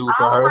not the dude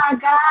for her. Oh my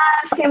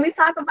gosh, can we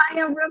talk about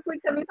him real quick?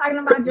 Because we're talking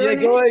about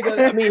Jordan. Yeah, go ahead.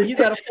 I mean, he's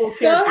got a full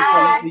character.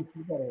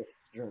 Go for it.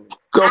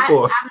 I'm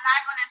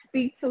not going to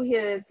speak to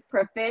his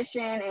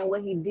profession and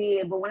what he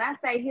did, but when I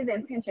say his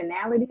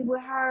intentionality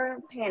with her,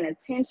 paying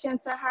attention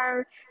to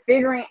her,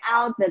 figuring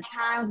out the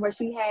times where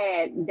she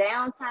had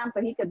downtime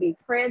so he could be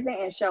present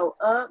and show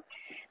up,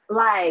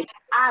 like,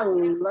 I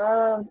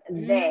loved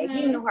that.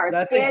 He knew her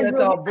I schedule. think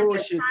that's all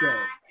bullshit,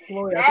 though.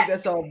 Chloe, I think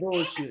that's all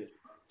bullshit.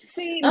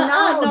 See,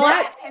 that's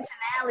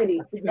intentionality.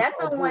 That's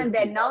someone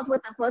that knows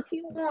what the fuck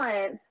he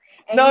wants.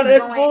 And no,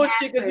 that's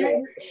bullshit.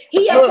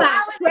 He applies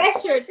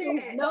pressure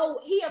to know.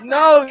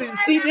 No,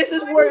 see, this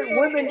is where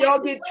women y'all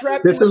get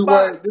trapped. This is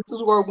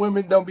where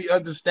women don't be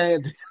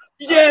understanding.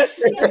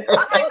 Yes.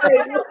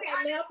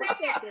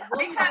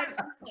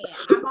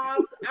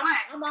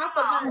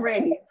 I'm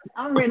ready.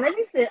 Let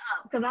me sit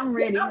up because I'm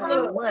ready.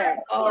 What?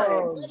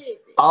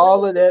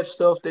 All of that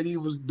stuff that he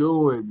was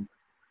doing.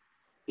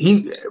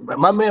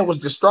 My man was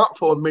distraught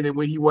for a minute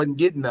when he wasn't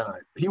getting none.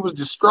 He was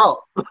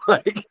distraught.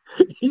 Like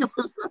he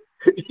was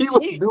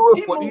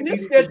doing what he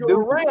needed to do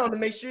around to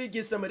make sure he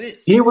gets some of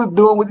this. He was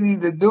doing what he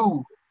needed to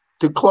do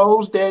to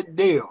close that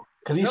deal.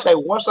 Because he said,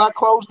 once I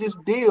close this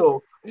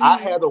deal, I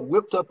had her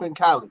whipped up in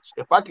college.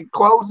 If I could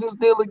close this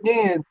deal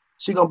again,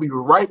 she's gonna be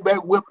right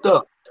back whipped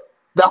up.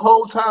 The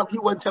whole time he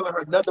wasn't telling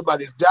her nothing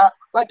about his job.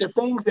 Like the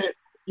things that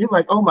you're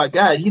like, oh my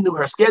God, he knew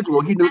her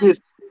schedule, he knew this.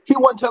 He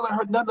wasn't telling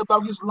her nothing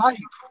about his life.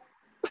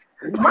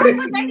 Right,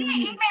 but they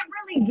didn't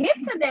really get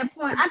to that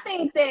point. I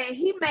think that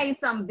he made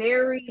some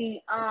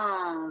very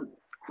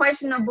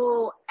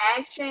questionable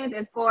actions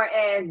as far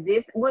as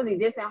this. Was he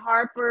dissing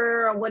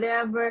Harper or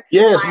whatever?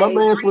 Yes, like, my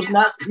man was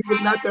not. He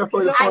was not there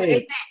for the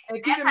plan.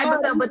 That type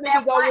of stuff. But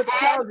that one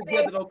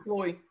together, though,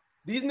 Chloe.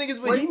 These niggas,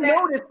 when he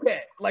noticed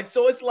that, like,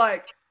 so it's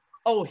like,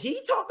 oh, he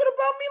talking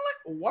about me,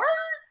 like, word.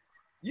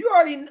 You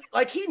already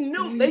like he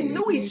knew they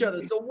knew each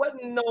other, so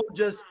wasn't no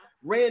just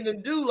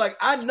random dude. Like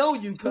I know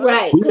you, cuz.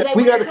 Right?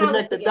 We got to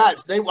connect the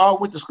dots. They all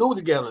went to school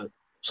together.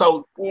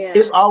 So Yeah.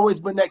 it's always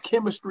been that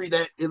chemistry,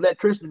 that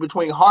electricity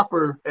between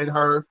Harper and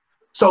her.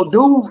 So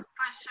dude,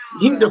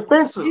 he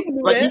defensive. He can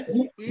do Like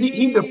that.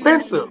 he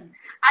defensive.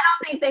 I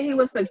don't think that he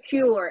was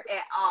secure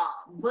at all.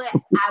 But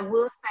I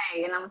will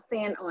say, and I'm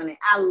staying on it,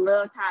 I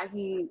loved how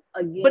he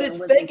again. But it's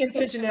was fake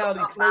intentional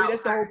intentionality, Chloe. about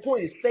That's the whole her.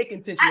 point. It's fake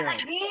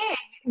intentionality. Again,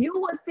 you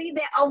will see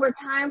that over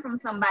time from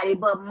somebody,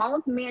 but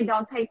most men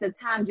don't take the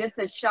time just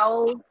to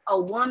show a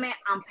woman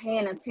I'm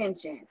paying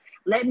attention.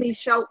 Let me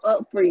show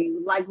up for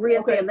you. Like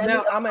Rhea Okay, said, let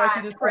now me I'm gonna ask you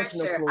apply this question,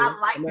 pressure. Chloe. I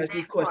like I'm gonna ask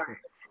you that this question. part. Would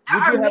There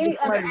you are have many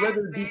the other time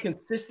rather be aspects.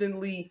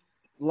 consistently,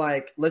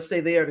 like, let's say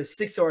they are the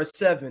 6 or a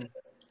 7,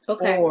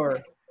 Okay. or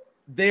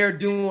they're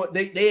doing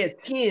they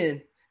had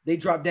 10, they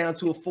drop down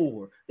to a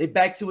 4. They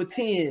back to a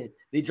 10,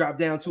 they drop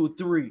down to a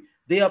 3.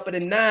 They up at a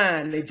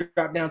 9, they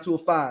drop down to a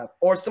 5,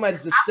 or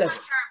somebody's a I 7.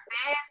 want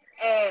your best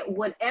at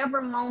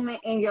whatever moment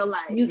in your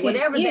life, You can-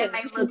 whatever yeah, that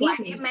may you can look give like.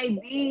 me. It may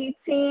be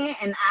 10,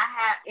 and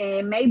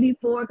it may be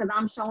 4 because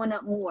I'm showing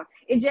up more.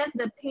 It just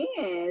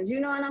depends. You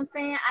know what I'm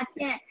saying?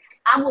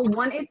 I would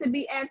want it to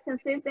be as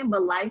consistent,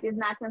 but life is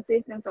not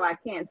consistent, so I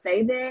can't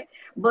say that.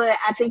 But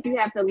I think you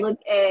have to look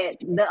at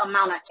the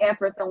amount of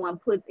effort someone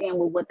puts in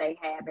with what they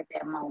have at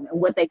that moment,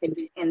 what they can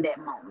do in that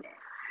moment.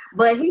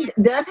 But he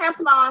does have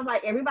flaws,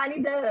 like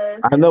everybody does.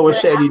 I know what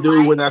But Shady I do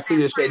like when I see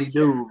that a Shady pressure.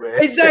 do,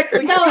 man.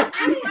 Exactly. So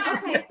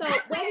okay, so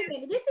wait a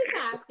minute. This is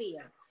how I feel,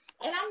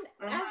 and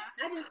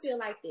I just feel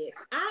like this.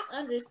 I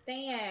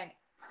understand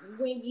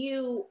when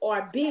you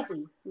are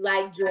busy,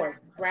 like Jordan,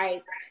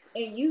 right?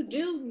 And you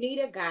do need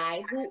a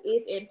guy who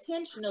is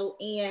intentional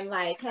in,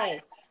 like, hey,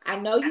 I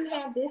know you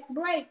have this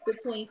break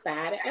between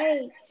 5 to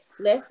 8.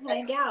 Let's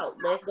hang out.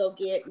 Let's go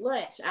get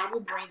lunch. I will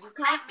bring you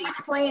coffee.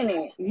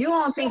 Planning. You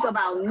don't think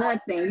about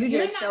nothing. You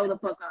You're just not- show the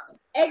fuck up.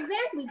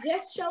 Exactly.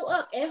 Just show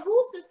up. And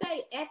who's to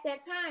say at that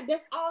time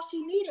that's all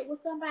she needed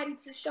was somebody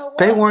to show up?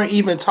 They weren't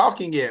even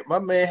talking yet. My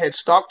man had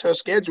stalked her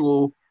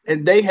schedule,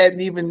 and they hadn't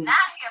even. Now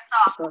he a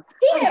stalker.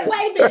 He had,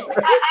 wait a minute. What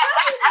you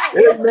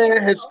talking This about?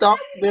 man had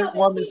stalked How you know this that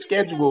woman's she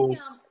didn't tell schedule.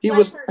 him, He like,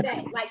 was. her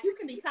day? Like, you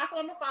can be talking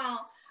on the phone.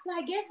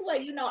 Like, guess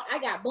what? You know, I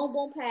got boom,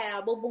 boom,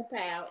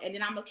 pow, and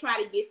then I'm gonna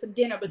try to get some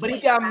dinner between. But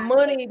he got 5 and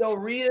money 8. though,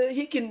 Rhea.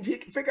 He can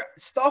figure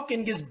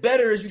stalking gets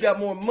better as you got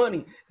more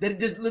money. That it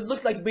just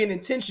looks like being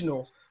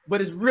intentional, but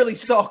it's really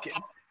stalking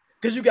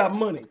because you got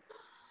money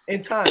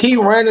and time. He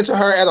ran into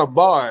her at a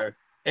bar,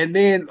 and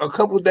then a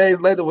couple of days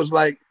later was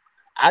like,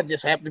 "I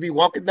just happen to be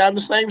walking down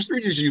the same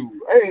street as you.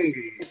 Hey,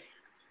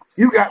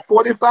 you got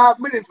 45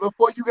 minutes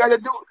before you got to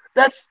do it."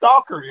 That's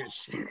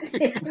stalkerish.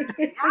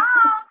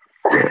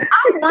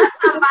 I want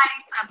somebody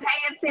to pay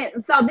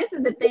attention. So this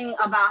is the thing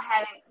about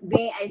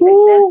being a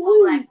successful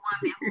Black woman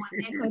who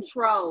is in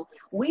control.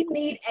 We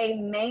need a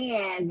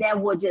man that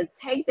will just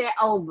take that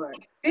over.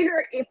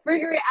 Figure it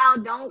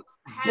out. Don't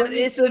have But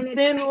it's a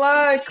thin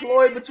line,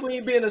 Chloe,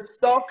 between being a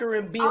stalker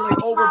and being like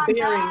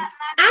overbearing.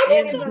 I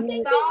just And don't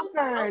think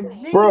stalker.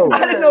 he was. Bro. I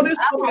didn't know this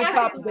I was the want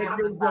topic you that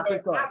to really jumped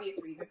us off. Obvious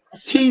reasons.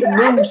 He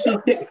I knew just she.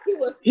 don't think he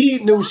was. He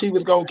knew she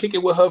was gonna kick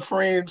it with her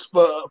friends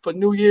for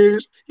New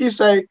Year's. He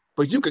say,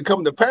 "But you could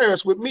come to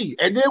Paris with me,"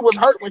 and then was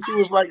hurt when she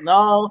was like,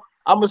 "No,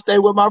 I'm gonna stay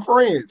with my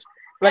friends."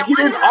 Like he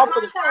didn't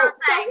offer to. Girl,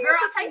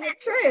 take that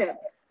trip.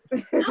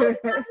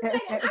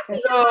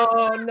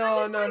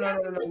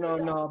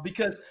 No.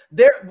 Because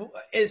they're,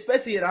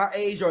 especially at our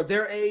age or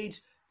their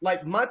age,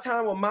 like my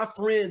time with my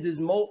friends is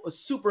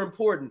super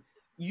important.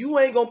 You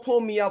ain't gonna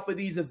pull me out for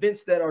these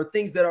events that are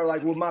things that are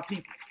like with my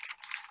people.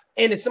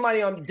 And if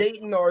somebody I'm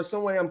dating or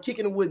someone I'm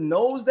kicking it with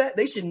knows that,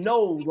 they should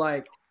know,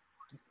 like,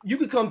 you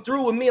could come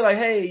through with me, like,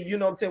 hey, you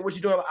know what I'm saying? What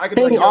you doing? I could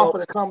He be didn't like, offer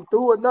to come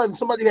through or nothing.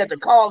 Somebody had to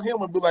call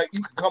him and be like,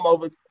 "You can come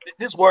over.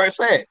 This is where it's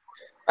at."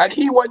 Like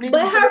he wasn't even.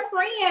 But her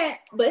friend,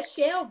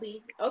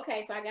 Shelby.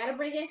 Okay, so I gotta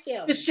bring in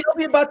Shelby. It's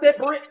Shelby about that.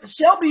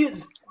 Shelby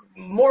is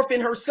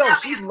morphing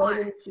herself. She's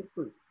learning this shit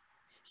too.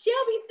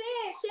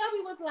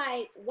 Shelby was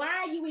like, "Why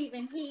are you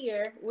even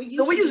here?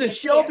 So we using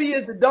Shelby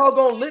as the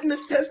doggone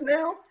litmus test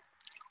now?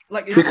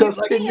 Like, is because she,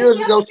 like 10 years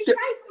ago,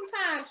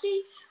 sometimes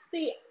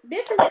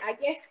this is, I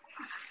guess,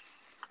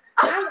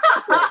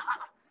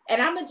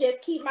 and I'm gonna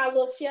just keep my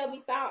little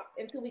Shelby thought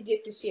until we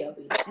get to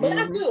Shelby. But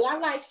I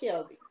like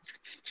Shelby.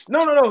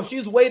 No.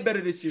 She's way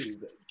better this series.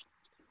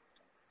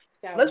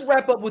 So let's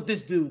wrap up with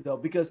this dude though,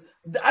 because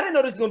I didn't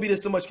know there's gonna be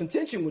so much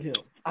contention with him.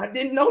 I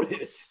didn't know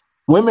this.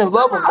 women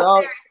love him,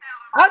 dog.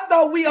 I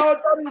thought we all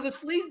thought he was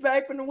a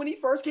sleazebag from when he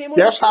first came on.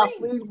 That's the how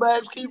screen.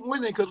 sleazebags keep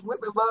winning, because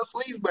women love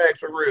sleazebags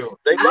for real.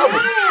 They love them.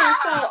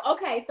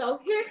 So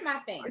here's my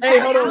thing. Hey,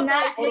 hold on.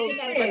 I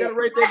gotta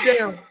write that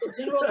down. The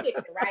general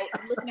picture, right?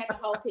 I'm looking at the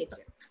whole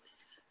picture.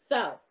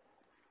 So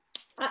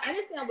I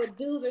understand what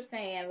dudes are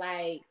saying,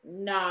 like,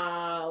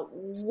 nah,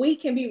 we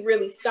can be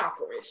really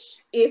stalkerish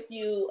if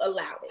you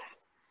allow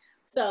it.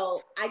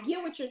 So I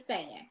get what you're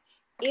saying.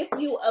 If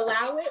you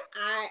allow it,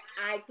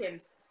 I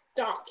can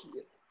stalk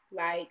you.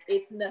 Like,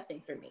 it's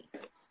nothing for me.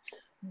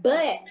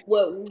 But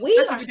what we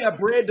you got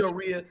bread though,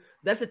 Rhea.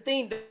 That's the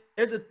thing.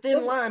 There's a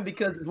thin line,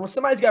 because when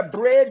somebody's got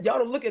bread, y'all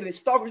don't look at it.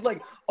 Stalkers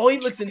like, oh, he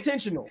looks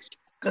intentional.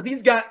 because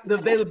he's got the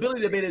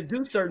availability to be able to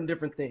do certain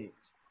different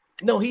things.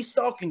 No, he's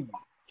stalking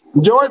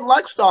you. Jordan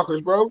likes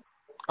stalkers, bro.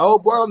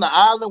 Old boy on the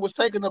island was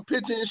taking a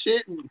picture and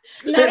shit. And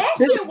Now that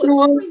shit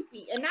was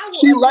creepy, and I will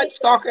she likes admit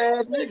stalker that ass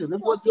shit's niggas.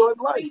 That's what fucking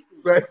Jordan likes. creepy.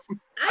 Right?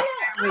 I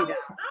don't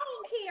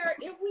care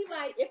if we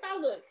like, if I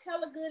look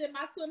hella good in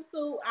my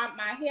swimsuit,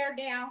 my hair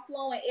down,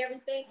 flowing,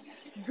 everything.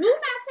 Do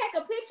not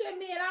take a picture of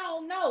me and I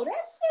don't know. That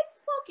shit's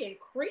fucking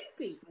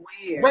creepy.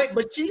 Weird. Right,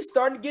 but she's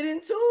starting to get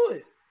into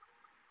it.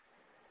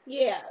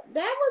 Yeah,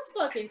 that was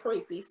fucking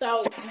creepy.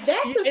 So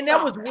that's And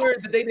that was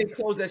weird that they didn't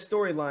close that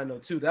storyline though,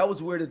 too. That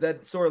was weird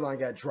that storyline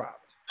got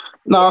dropped.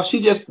 No,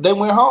 they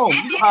went home. It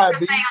You needed know how to it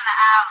be. stay on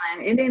the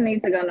island. It didn't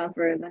need to go no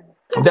further.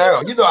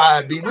 Daryl, you know how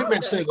it be. We've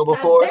been single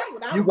before.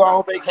 You go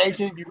on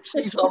vacation, you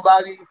see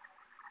somebody.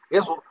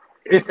 If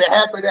it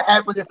happened, it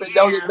happened. If it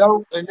don't, it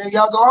don't. And then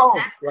y'all go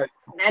home. Right.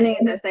 That needs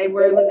to stay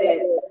where it was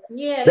at.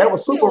 Yeah, That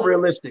was super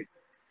realistic.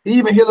 He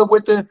even hit her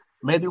with the,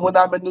 maybe when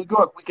I'm in New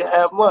York, we can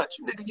have lunch.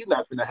 Nigga, you're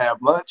not gonna have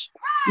lunch.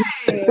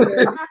 Right.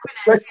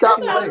 Let's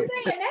stop That's what I'm playing.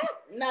 saying.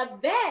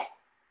 That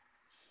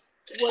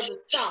was a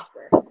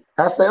stalker.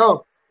 I say,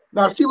 oh,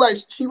 no, she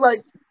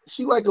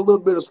like a little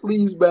bit of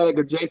sleaze bag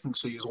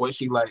adjacency is what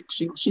she like.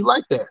 She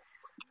like that,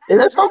 and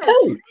that's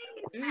okay.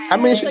 I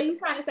mean, so you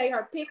trying to say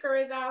her picker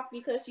is off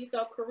because she's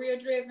so career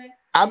driven?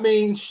 I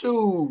mean,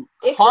 shoot,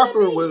 It Harper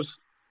could be.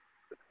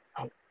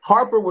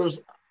 was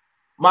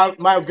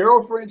my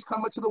girlfriend's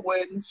coming to the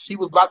wedding. She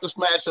was about to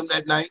smash him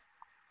that night.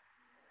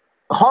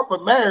 Harper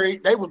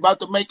married. They was about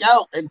to make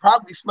out and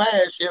probably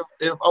smash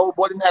if old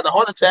boy didn't have a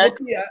heart attack.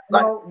 Yeah,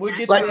 Like- no, we'll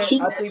get Like to that.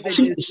 she I think they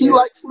did she that.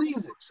 likes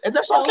sleazes, and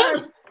that's So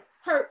okay.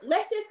 her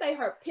let's just say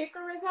her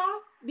picker is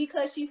off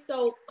because she's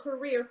so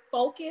career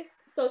focused,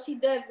 so she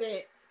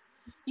doesn't,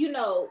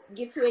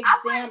 get to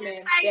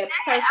examine that I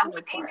personal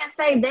wouldn't part. even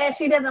say that.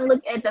 She doesn't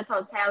look at the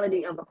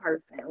totality of a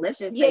person. Let's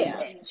just say Yeah.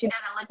 that. She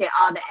doesn't look at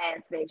all the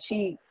aspects.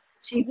 She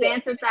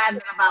fantasizes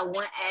about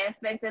one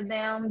aspect of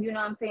them, you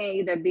know what I'm saying?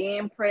 Either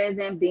being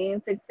present, being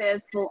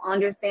successful,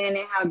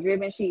 understanding how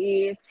driven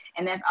she is,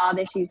 and that's all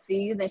that she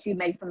sees, and she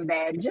makes some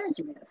bad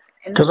judgments.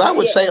 Because I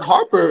would say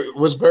Harper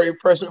was very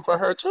present for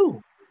her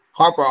too.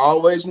 Harper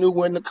always knew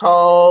when to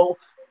call.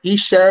 He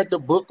shared the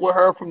book with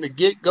her from the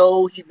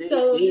get-go. He did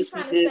So you this,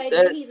 trying he to did say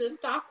that. that he's a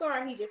stalker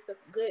or he just a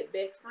good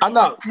best friend? I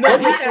know. No, They've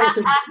he been has friends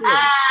since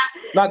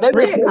they've been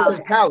friends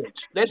since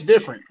college. That's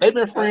different. They've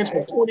been friends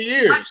for 20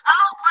 years.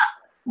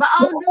 But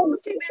dude,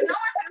 she been knowing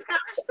since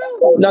college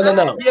too.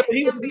 No. Yeah, but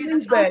he was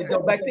sleaze bag though.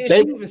 Back then,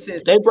 They- she even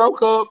said They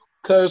broke up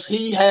because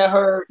he had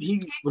her.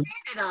 Cheated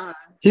on her.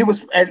 He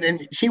was,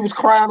 and she was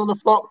crying on the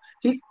floor.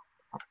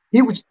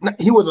 He was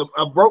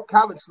a broke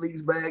college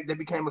sleaze bag that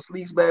became a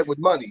sleaze bag with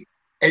money,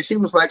 and she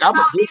was like, "I'm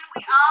So a." then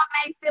we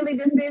all make silly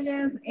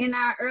decisions in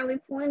our early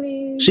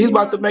 20s. She's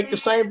about to make the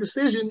same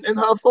decision in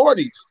her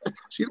 40s.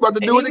 She's about to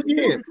do it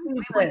again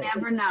We would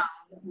never know.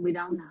 We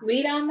don't know.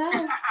 We don't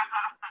know.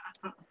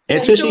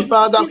 until So she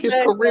found out sleaze his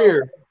bag,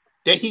 career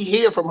that he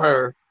hid from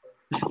her.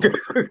 But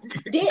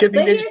Because here's he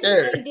didn't the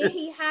share. thing: did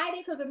he hide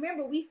it? Because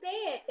remember, we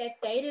said that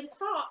they didn't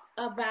talk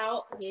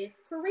about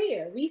his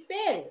career. We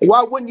said it.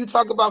 Why wouldn't you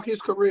talk about his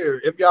career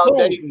if y'all Boom.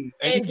 dating?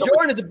 And he-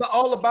 Jordan is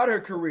all about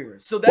her career.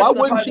 So that's why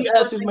wouldn't probably she the ask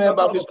first this thing man y'all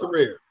about talk his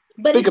career?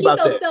 But Think is she about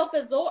so that.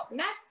 self-absorbed?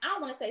 I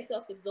don't want to say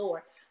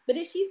self-absorbed, but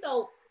is she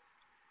so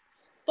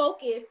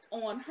focused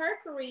on her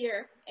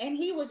career, and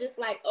he was just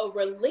like a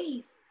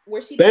relief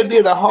where she They doesn't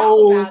did have a to talk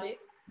whole about it.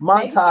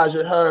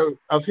 montage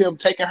of him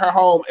taking her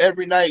home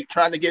every night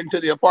trying to get into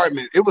the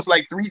apartment. It was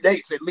like 3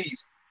 dates at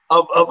least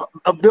of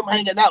them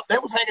hanging out. They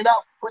was hanging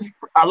out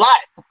a lot.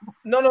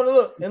 No,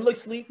 look,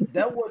 sleep.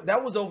 That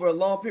was over a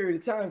long period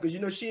of time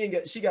because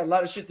she got a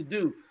lot of shit to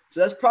do. So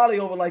that's probably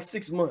over like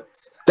 6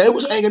 months. They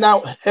was hanging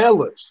out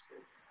hellas.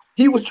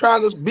 He was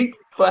trying to speak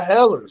for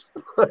hellas.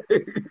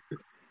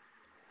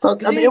 So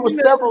I mean, it was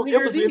several.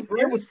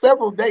 It was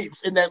several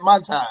dates in that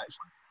montage.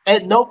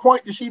 At no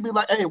point did she be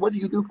like, "Hey, what do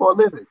you do for a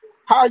living?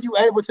 How are you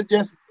able to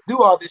just do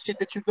all this shit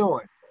that you're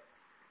doing?"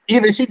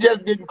 Either she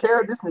just didn't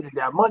care. This nigga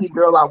got money,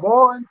 girl. I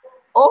won,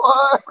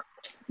 or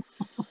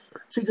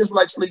she just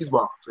like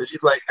sleazeballs. And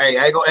she's like, "Hey,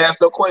 I ain't gonna ask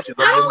no questions."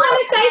 I don't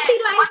want to say she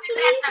Was it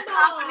at the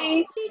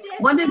company?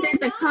 Was it that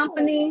the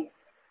company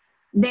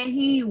that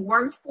he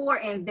worked for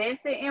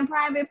invested in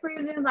private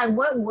prisons? Like,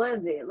 what was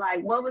it?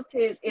 Like, what was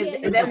his?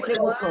 Is that what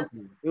it was?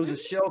 Company. It was a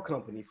shell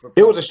company for.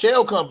 It was a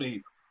shell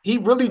company. He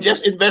really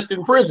just invested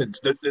in prisons.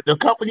 The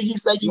company he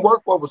said he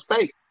worked for was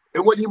fake. It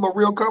wasn't even a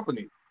real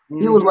company.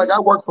 He was like, "I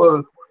work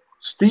for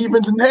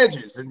Stevens and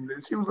Hedges," and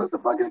she was like, "The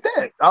fuck is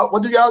that?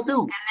 What do y'all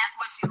do?" And that's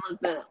what she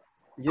looked up.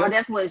 Yep. Or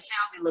that's what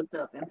Shelby looked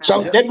up. And So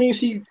found out. that means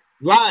he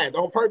lied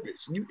on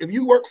purpose. If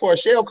you work for a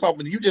shell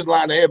company, you just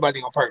lying to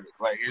everybody on purpose.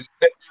 Like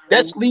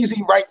that's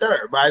sleazy right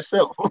there by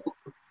itself.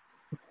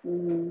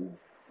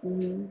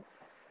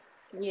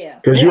 Yeah.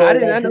 Man, I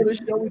didn't know this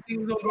Shelby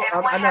thing was going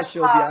on. I'm not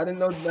Shelby. I didn't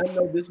know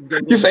this was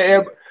going on. You say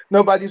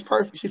nobody's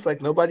perfect. She's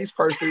like, nobody's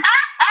perfect.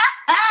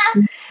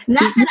 Not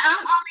that I'm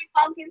only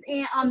focus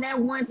in on that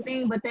one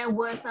thing, but that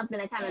was something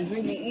that kind of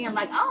drew me in.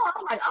 Like, oh,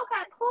 I'm like,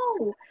 okay,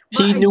 cool.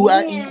 But He knew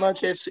I again,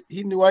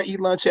 eat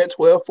lunch at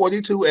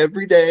 12:42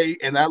 every day,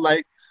 and I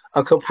like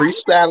a Capri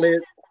salad,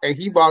 and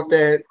he bought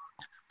that.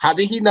 How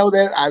did he know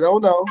that? I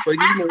don't know, but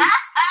he knew.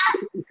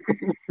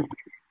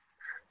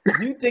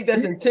 You think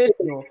that's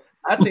intentional?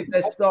 I think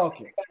that's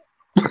stalking.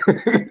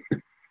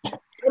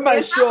 Somebody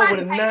if show up with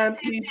somebody a paid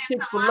 9-piece attention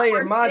to my Chick-fil-A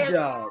at my schedule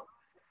job.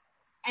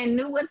 and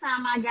knew what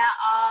time I got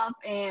off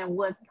and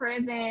was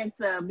present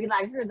to be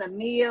like, here's a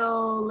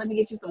meal. Let me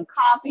get you some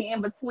coffee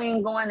in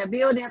between going to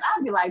buildings.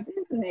 I'd be like,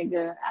 this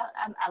nigga,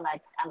 I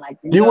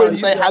like this. You wouldn't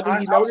you say, don't. "How did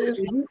he know this?"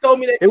 If you told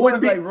me that, It you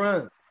wouldn't would be. like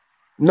run.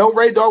 No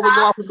radar would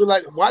go off and be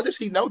like, "Why does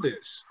he know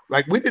this?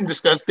 Like, we didn't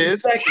discuss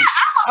this." Exactly.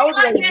 I I would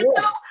would be be like like, that what?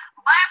 too.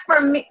 But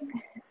for me,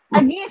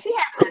 again, she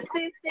has an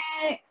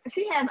assistant.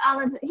 She has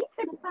all of the, he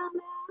could have found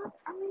out.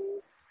 I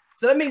mean,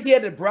 So that means he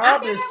had to I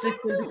bribe the feel that way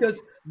assistant too.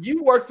 because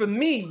you work for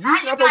me. You're how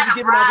not you supposed to got be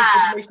a giving out this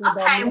bribe? information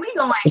about Okay, me. we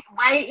going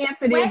way into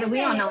this Wait a and we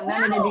don't minute. know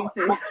none of the No,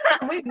 details.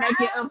 We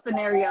making up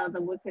scenarios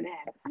of what could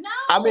happen.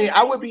 I no. mean,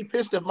 I Like, would be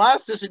pissed if my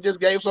assistant just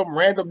gave some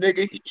random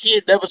nigga she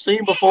had never seen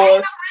Ain't before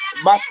no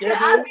my random nigga,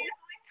 schedule. obviously.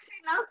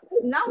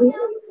 She know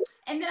him.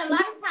 and then a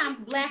lot of times,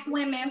 Black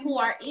women who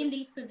are in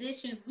these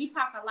positions, we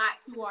talk a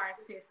lot to our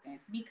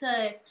assistants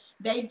because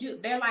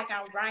they're like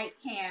our right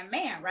hand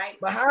man, right?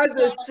 But how has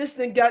the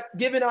assistant got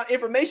giving out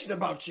information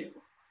about you?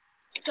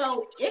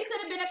 So it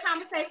could have been a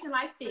conversation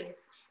like this.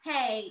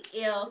 Hey,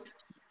 if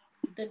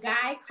the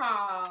guy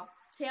called,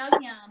 tell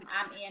him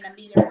I'm in a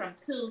meeting from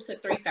 2 to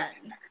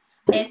 3:30.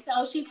 And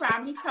so she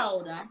probably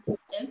told him.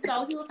 And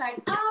so he was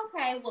like, oh,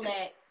 okay, well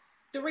at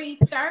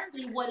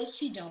 3:30, what is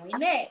she doing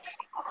next?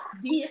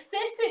 The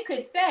assistant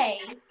could say,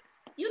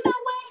 you know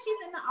what?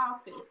 She's in the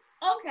office.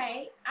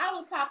 Okay, I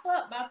will pop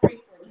up by 3:45,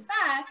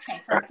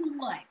 take her to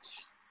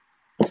lunch.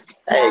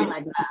 Hey, I'm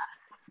like, nah.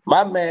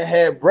 my man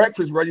had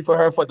breakfast ready for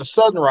her for the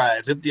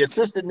sunrise. If the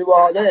assistant knew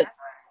all that,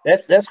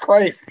 that's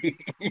crazy.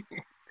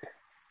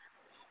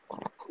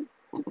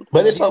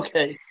 But it's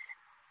okay.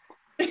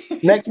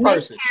 Next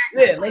person.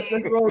 Yeah, let's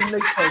roll the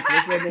next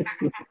person.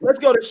 Let's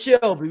go to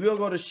Shelby. We'll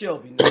go to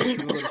Shelby next.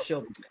 We'll go to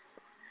Shelby.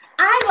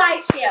 I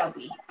like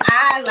Shelby.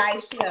 I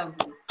like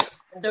Shelby.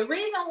 The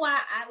reason why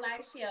I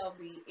like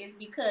Shelby is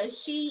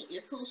because she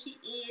is who she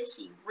is.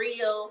 She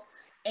real,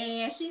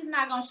 and she's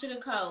not gonna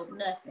sugarcoat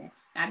nothing.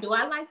 Now, do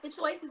I like the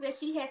choices that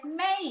she has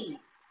made?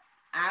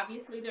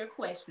 Obviously, they're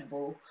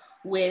questionable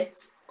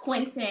with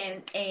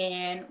Quentin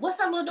and what's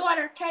her little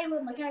daughter,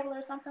 Michaela,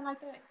 or something like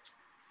that.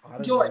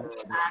 Jordan.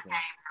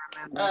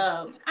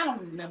 I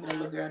don't remember the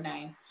little girl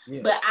name.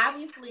 Yeah. But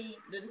obviously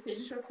the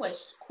decisions were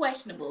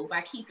questionable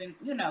by keeping,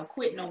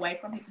 Quentin away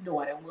from his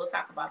daughter. We'll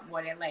talk about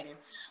more of that later.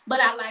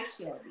 But I like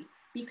Shelby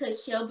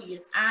because Shelby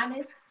is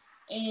honest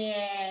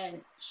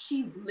and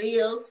she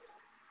lives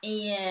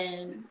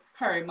in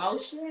her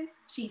emotions.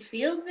 She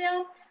feels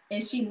them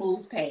and she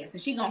moves past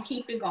and she's gonna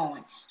keep it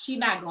going. She's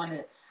not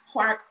gonna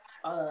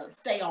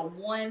stay on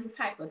one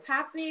type of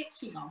topic.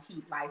 She's gonna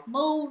keep life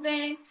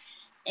moving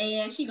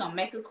and she's gonna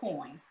make a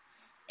coin.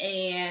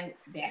 And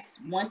that's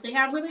one thing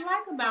I really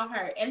like about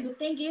her. And the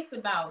thing is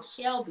about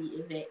Shelby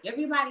is that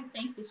everybody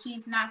thinks that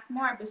she's not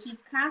smart, but she's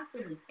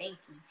constantly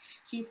thinking.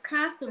 She's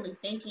constantly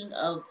thinking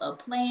of a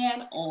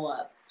plan,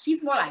 or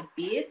she's more like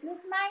business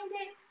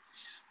minded,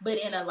 but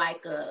in a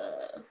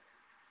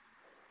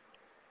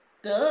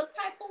thug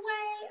type of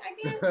way, I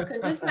guess,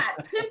 because it's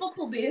not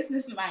typical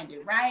business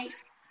minded, right?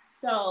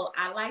 So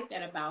I like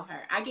that about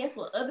her. I guess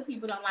what other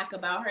people don't like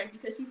about her is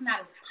because she's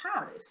not as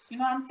polished. You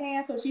know what I'm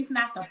saying? So she's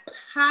not the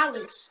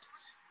polished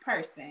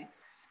person.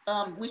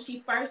 When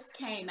she first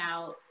came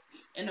out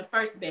in The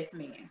First Best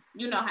Man,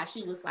 you know how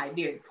she was like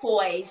very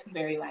poised,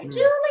 very like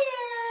Julian.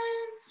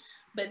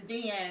 But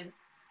then,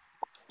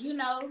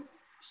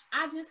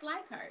 I just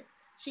like her.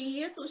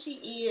 She is who she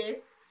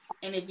is.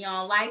 And if you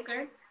don't like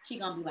her, she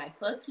gonna be like,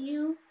 fuck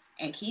you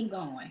and keep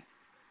going.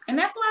 And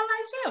that's why I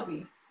like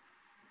Shelby.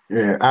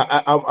 Yeah,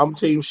 I'm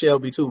Team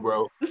Shelby too,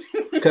 bro.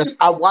 Because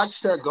I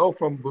watched her go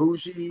from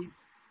bougie,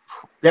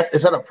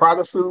 is that a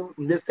Prada suit,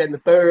 and this, that, and the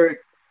third,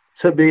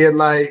 to being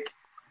like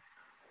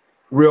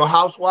Real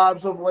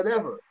Housewives of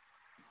whatever.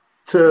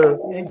 To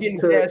being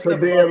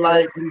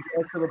like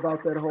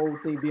about that whole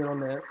thing being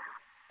on that,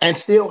 and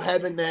still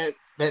having that.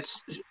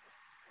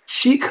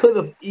 She could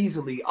have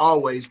easily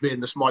always been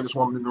the smartest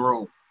woman in the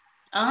room.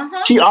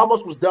 She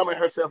almost was dumbing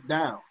herself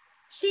down.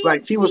 She's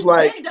been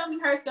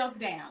dumbing herself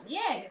down.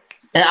 Yes.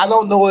 And I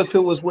don't know if it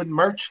was when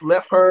Merch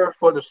left her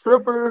for the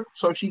stripper,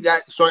 so she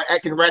started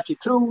acting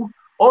ratchet too,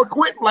 or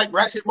quit like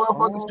ratchet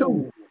motherfuckers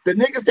too. The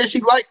niggas that she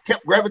liked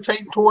kept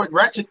gravitating toward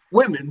ratchet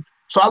women.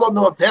 So I don't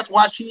know if that's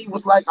why she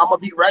was like, I'm gonna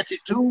be ratchet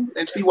too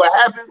and see what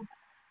happened.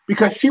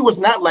 Because she was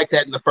not like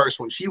that in the first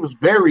one. She was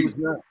very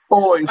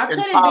poised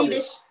and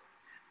polished.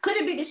 Could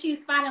it be that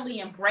she's finally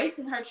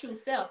embracing her true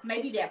self?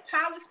 Maybe that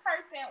polished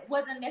person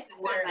wasn't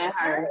necessarily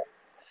her.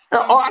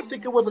 I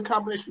think it was a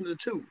combination of the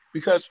two.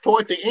 Because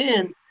toward the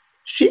end,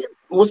 she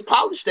was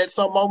polished at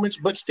some moments,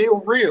 but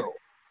still real.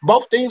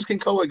 Both things can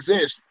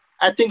coexist.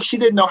 I think she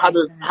didn't know how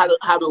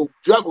to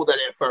juggle that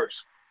at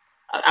first.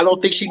 I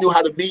don't think she knew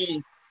how to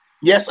be.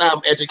 Yes,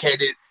 I'm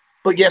educated,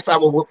 but yes, I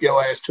will whoop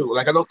your ass too.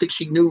 Like I don't think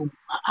she knew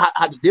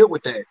how to deal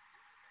with that.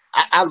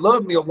 I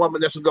love me a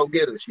woman that's a go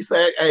getter. She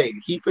said, "Hey,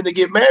 he finna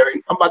get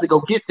married. I'm about to go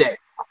get that."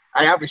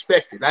 I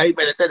respect it. I ain't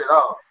mad at that at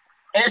all.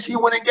 And she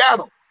went and got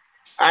him.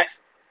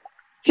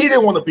 He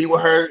didn't want to be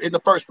with her in the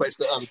first place.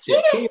 The other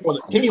chick, he didn't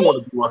want to be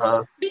with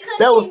her because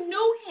that she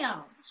knew him.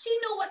 She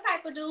knew what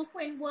type of dude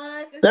Quentin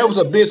was. That was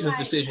a business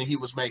decision he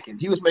was making.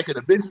 He was making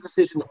a business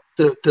decision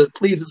to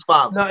please his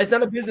father. No, it's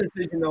not a business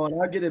decision, though,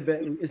 and I get it.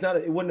 It's not.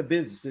 It wasn't a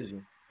business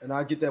decision, and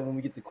I get that when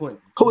we get to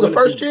Quentin. Who the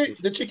first chick?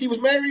 The chick he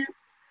was marrying.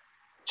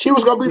 She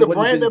was gonna be the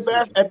brand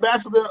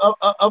ambassador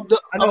of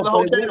the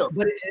hotel.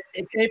 But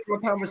it came from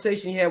a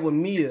conversation he had with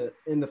Mia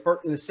in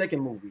the second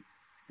movie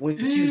when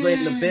she was laying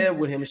in the bed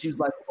with him, and she was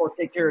like, "I'm gonna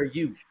take care of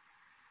you."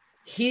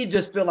 He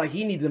just felt like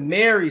he needed to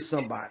marry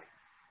somebody.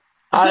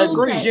 I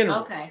agree.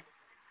 Okay.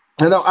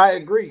 No, I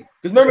agree.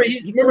 Because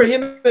remember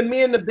him and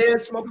me in the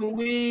bed smoking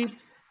weed,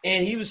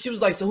 and she was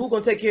like, "So who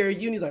gonna take care of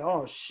you?" And he's like,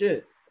 "Oh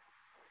shit."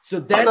 So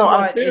that's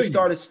why it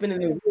started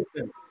spinning in with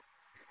him.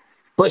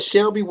 But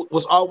Shelby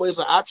was always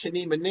an option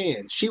even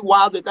then. She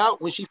wilded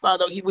out when she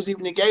found out he was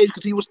even engaged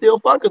because he was still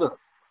fucking her.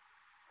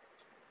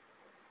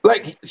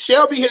 Like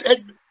Shelby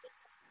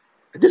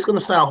this is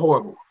gonna sound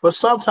horrible, but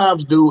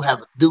sometimes dudes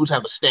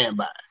have a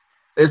standby.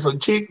 There's a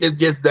chick that's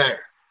just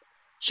there.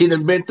 She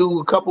done been through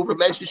a couple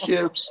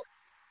relationships.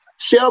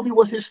 Shelby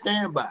was his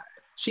standby.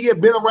 She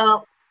had been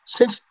around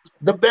since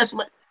The Best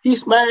Man. He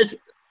smashed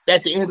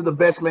at the end of The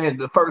Best Man,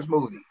 the first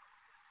movie.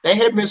 They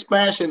had been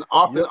smashing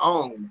off and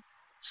on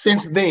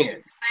since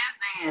then.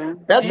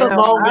 That's a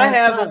long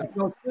time.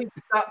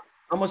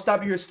 I'm gonna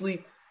stop your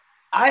sleep.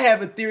 I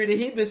have a theory that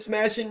he'd been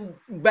smashing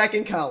back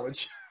in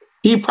college.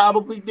 He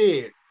probably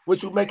did,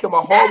 which would make him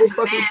a horrible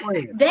fucking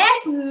friend.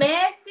 That's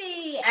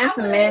messy. That's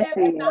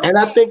messy. And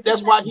I think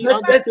that's why he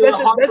understood.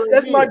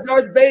 That's my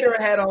Darth Vader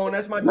hat on.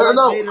 That's my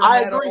Darth Vader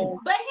hat on.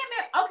 But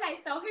okay,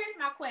 so here's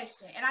my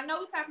question. And I know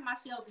we're talking about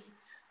Shelby,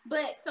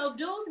 but so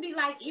dudes be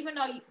like, even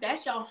though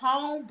that's your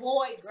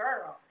homeboy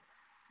girl.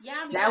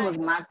 Yeah, that was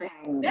my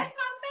thing. That's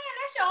what I'm saying.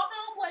 That's your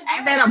homeboy girl.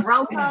 Ain't that a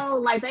bro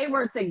code? Like they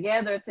were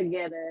together.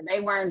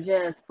 They weren't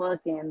just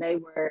fucking. They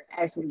were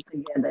actually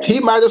together. He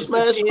might have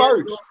smashed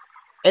first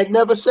and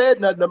never said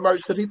nothing to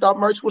Merch because he thought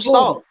Merch was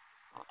soft.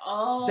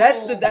 Oh,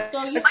 that's the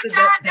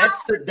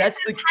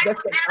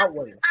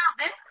outward.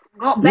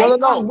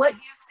 Based on what you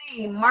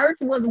see, Merch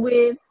was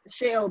with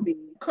Shelby.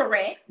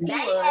 Correct.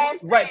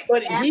 Right,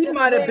 but he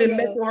might have been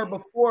making her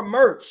before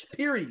Merch.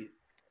 Period.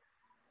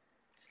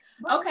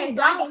 Okay,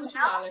 so don't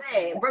know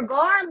that.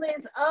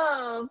 Regardless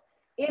of,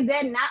 is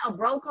that not a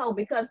bro code?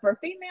 Because for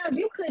females,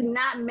 you could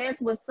not mess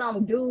with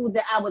some dude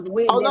that I was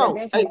with and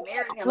eventually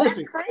marry him. Listen,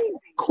 that's crazy.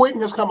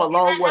 Quentin has come a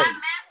long way.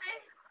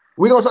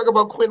 We're gonna talk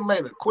about Quentin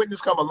later. Quentin has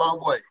come a long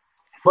way.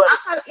 But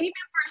also, even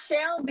for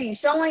Shelby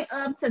showing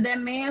up to that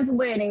man's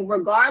wedding,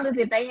 regardless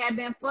if they had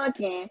been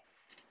fucking,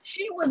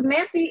 she was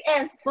messy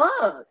as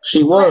fuck.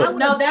 She was. Like,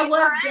 no, that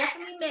was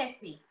definitely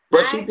messy.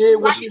 But she did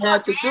what she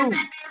had to do.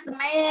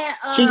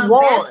 She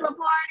won.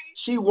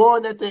 She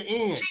won at the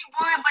end. She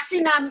won, but she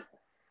not.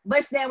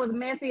 But that was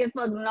messy as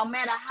fuck. No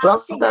matter how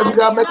sometimes you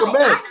gotta make a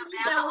mess.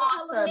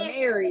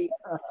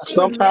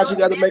 Sometimes you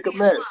gotta make a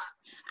mess.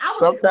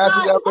 Sometimes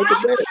you gotta make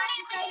a mess.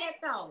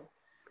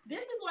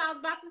 This is what I was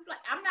about to say.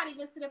 I'm not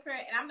even sitting up here,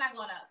 and I'm not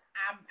gonna.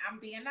 I'm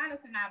being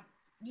honest, and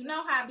you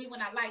know how I be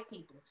when I like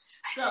people.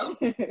 So.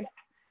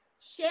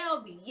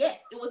 Shelby, yes,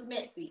 it was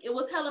messy. It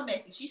was hella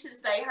messy. She should have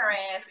stayed her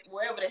ass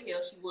wherever the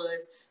hell she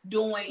was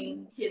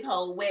doing his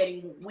whole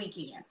wedding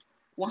weekend.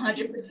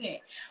 100%.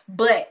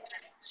 But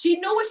she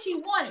knew what she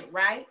wanted,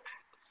 right?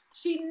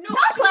 She knew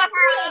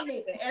that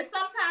nigga. And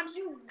sometimes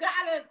you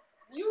gotta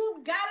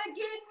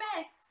get in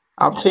mess.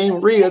 I'm Team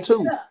Rhea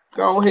too.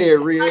 Go ahead,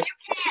 Rhea.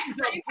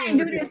 So you can't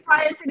do this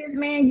prior to this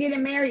man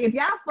getting married. If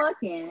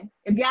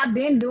y'all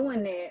been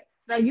doing that.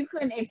 So you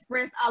couldn't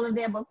express all of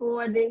that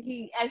before that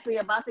he actually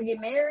about to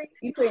get married.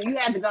 You couldn't. You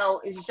had to go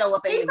and show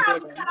up at his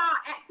wedding.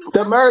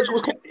 The marriage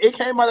it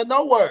came out of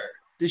nowhere.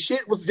 The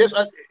shit was just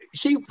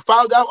she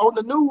found out on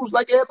the news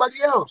like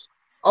everybody else.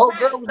 Oh, right.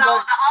 So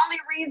the only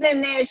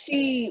reason that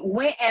she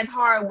went as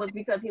hard was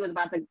because he was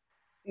about to,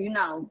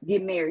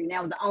 get married.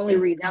 That was the only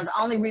reason. That was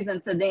the only reason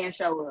to then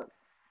show up.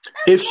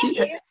 So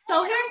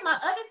here's my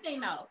other thing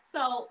though.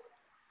 So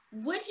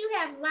would you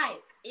have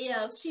liked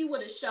if she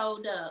would have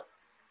showed up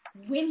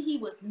when he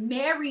was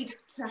married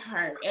to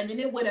her, and then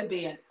it would have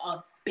been a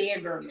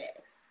bigger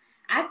mess?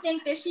 I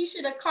think that she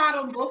should have caught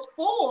him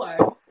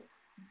before.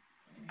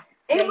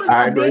 It was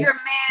a bigger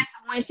mess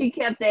when she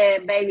kept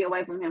that baby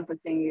away from him for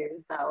 10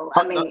 years. So,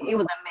 I mean, it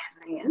was a mess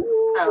then.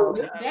 So,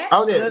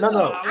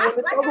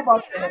 I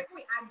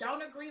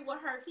don't agree with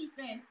her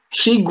keeping.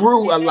 She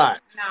grew a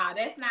lot. Nah,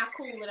 that's not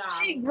cool at all.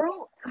 She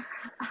grew.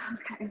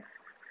 Okay.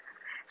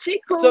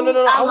 She cool. So,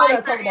 no. I want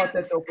to talk about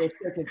that, though, for a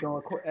second,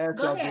 though.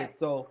 Go ahead.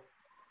 So,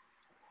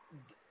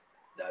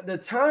 the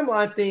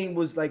timeline thing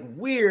was like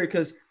weird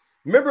because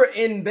Remember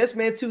in Best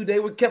Man 2, they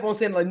would kept on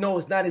saying, like, no,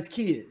 it's not his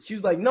kid. She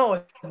was like, no,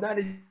 it's not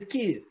his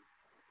kid.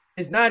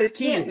 It's not his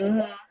kid.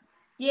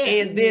 Yeah.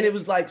 And then it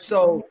was like,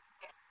 so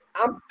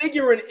I'm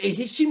figuring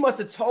she must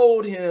have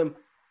told him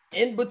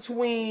in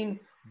between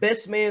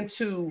Best Man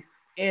 2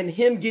 and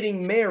him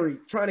getting married,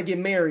 trying to get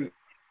married.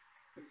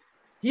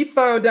 He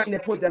found out at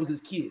that point that was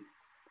his kid.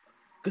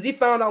 Because he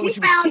found out when she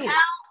was 10. When they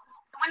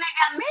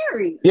got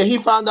married. Yeah, he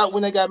found out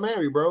when they got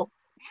married, bro.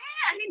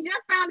 Yeah, he just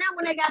found out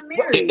when they got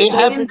married. It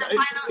happened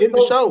in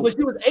the show. When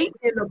she was 8,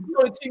 and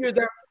only 2 years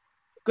after.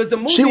 Because the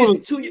movie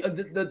is 2 years.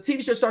 The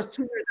TV show starts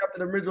 2 years after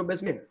the original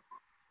Best Man.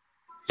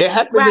 It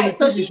happened right.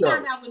 So in the TV she show.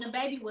 found out when the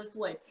baby was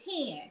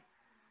 10.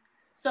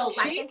 So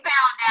like she found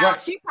out.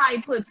 Right. She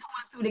probably put 2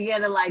 and 2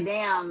 together. Like,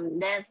 damn,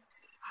 that's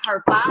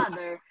her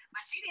father.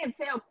 But she didn't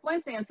tell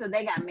Quentin until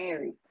they got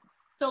married.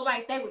 So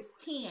like they was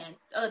 10.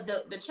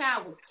 The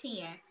child was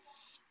 10,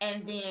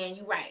 and then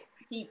you're right.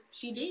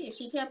 She did.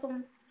 She kept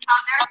him. So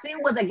there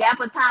still was a gap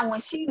of time when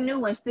she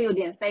knew and still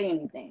didn't say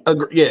anything.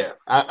 Yeah,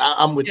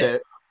 I'm with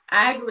that.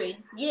 I agree.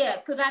 Yeah,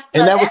 because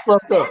and that was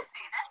fucked up. That's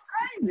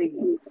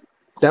crazy.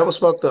 That was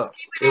fucked up.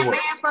 Keeping that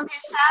man from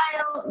his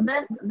child,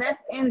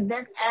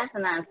 that's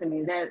asinine to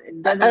me.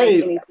 That doesn't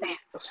make any sense.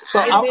 So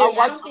I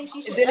don't think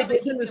she should ever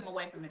keep him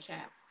away from a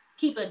child.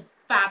 Keep a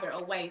father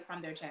away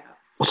from their child.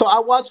 So I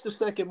watched the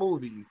second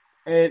movie,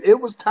 and it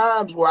was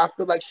times where I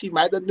feel like she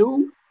might have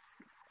knew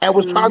and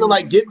was trying to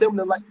like get them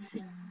to like.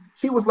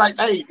 She was like,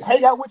 "Hey,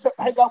 hang out with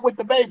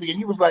the baby," and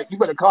he was like, "You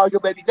better call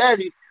your baby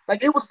daddy."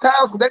 Like it was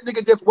times when that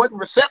nigga just wasn't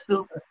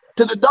receptive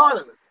to the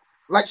daughter.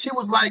 Like she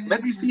was like,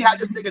 "Let me see how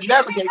this nigga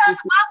navigates this."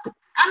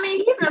 I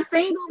mean, he's a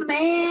single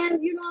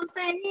man. You know what I'm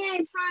saying? He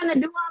ain't trying to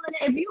do all of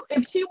that.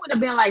 If she would have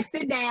been like,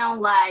 sit down,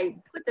 like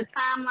put the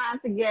timeline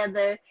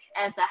together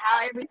as to how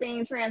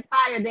everything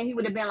transpired, then he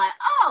would have been like,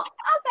 oh,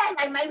 okay,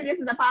 like maybe this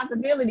is a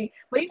possibility.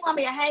 But you want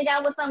me to hang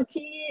out with some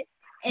kid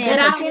and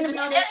I don't even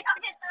know that.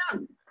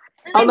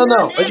 Oh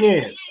no!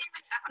 Again,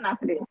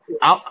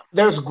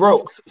 there's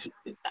growth.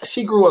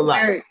 She grew a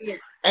lot,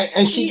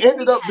 and she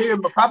ended up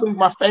being probably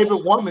my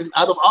favorite woman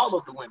out of all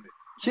of the women.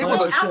 I'm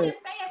just saying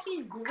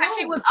she grew. Because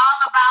she was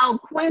all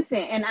about Quentin,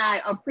 and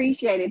I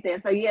appreciated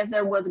that. So yes,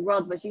 there was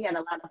growth, but she had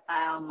a lot of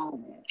foul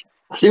moments.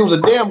 She was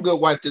a damn good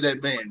wife to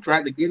that man,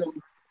 trying to get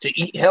him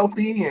to eat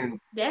healthy and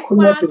that's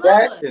why I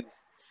love her.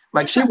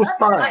 Like she was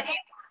fine.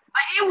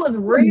 But it was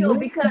real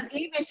because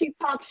even she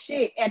talked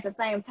shit at the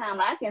same time.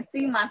 Like, I can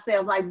see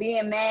myself like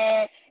being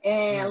mad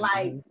and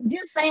like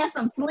just saying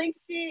some slick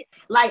shit.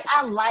 Like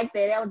I like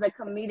that. That was a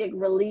comedic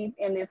relief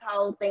in this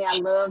whole thing. I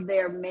love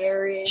their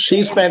marriage.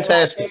 She's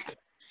fantastic.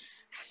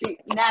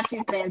 Like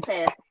she's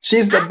fantastic.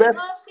 She's the best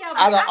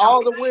out of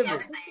all the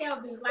women.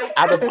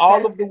 Out of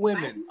all of the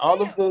women,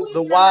 all of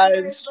the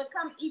wives.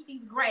 Come eat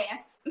these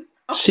grass.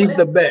 She's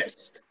the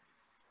best.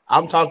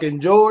 I'm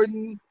talking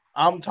Jordan.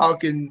 I'm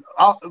talking.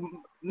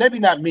 Maybe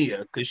not Mia,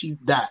 because she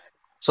died.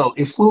 So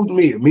include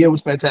Mia. Mia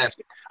was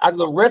fantastic. Out of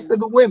the rest of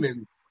the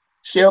women,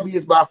 Shelby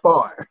is by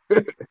far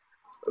the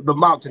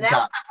mountaintop.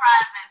 That was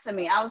surprising to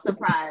me. I was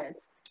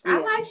surprised. I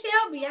like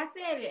Shelby. I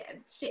said it.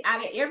 Out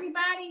of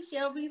everybody,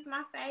 Shelby's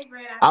my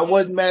favorite. I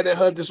wasn't mad at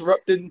her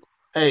disrupting.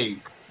 Hey,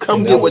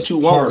 come get what you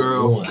want,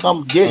 girl.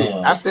 Come get it.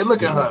 I said,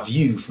 look at her.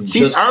 She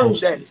earned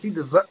that. She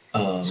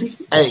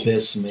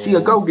deserves. She a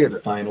go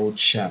getter. Final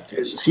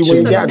chapters. She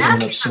went got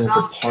coming up soon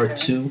for part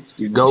 2.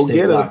 You go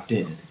get her. Locked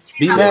in.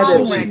 Be mad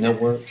at me.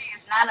 Network.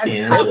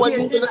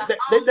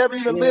 They never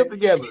even lived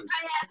together.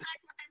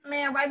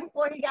 Man, right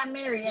before he got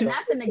married, and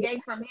not to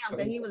negate from him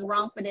that he was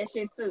wrong for that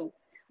shit too.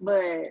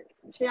 But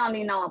she don't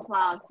need no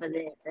applause for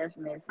that. That's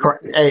messy.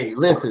 Hey,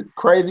 listen,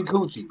 crazy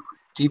coochie.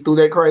 She threw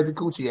that crazy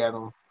coochie at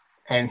him,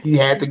 and he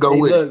had to go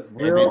with it.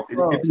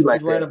 It'd be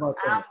like that. About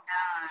that.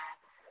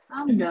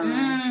 I'm done.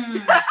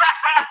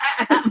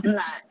 I'm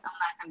not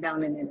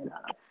condoning it at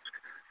all.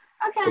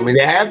 Okay. I mean,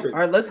 it happened. All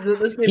right, let's get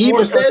he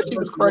more. Even said she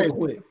was crazy.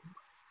 Quick.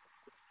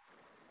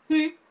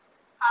 We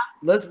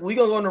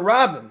gonna go into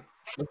Robin.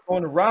 Let's go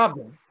into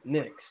Robin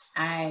next.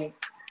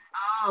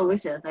 Oh, we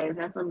should say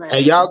that for later.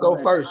 Hey, y'all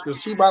go first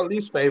because she's my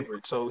least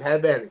favorite. So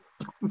have at it.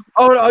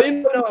 Oh no,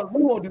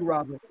 we won't do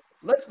Robin.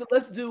 Let's go to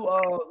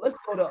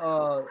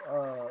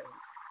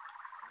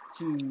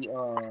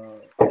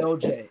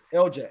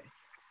LJ.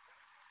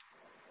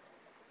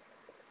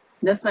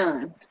 The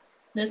son.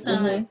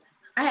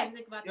 I had to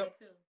think about that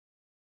too.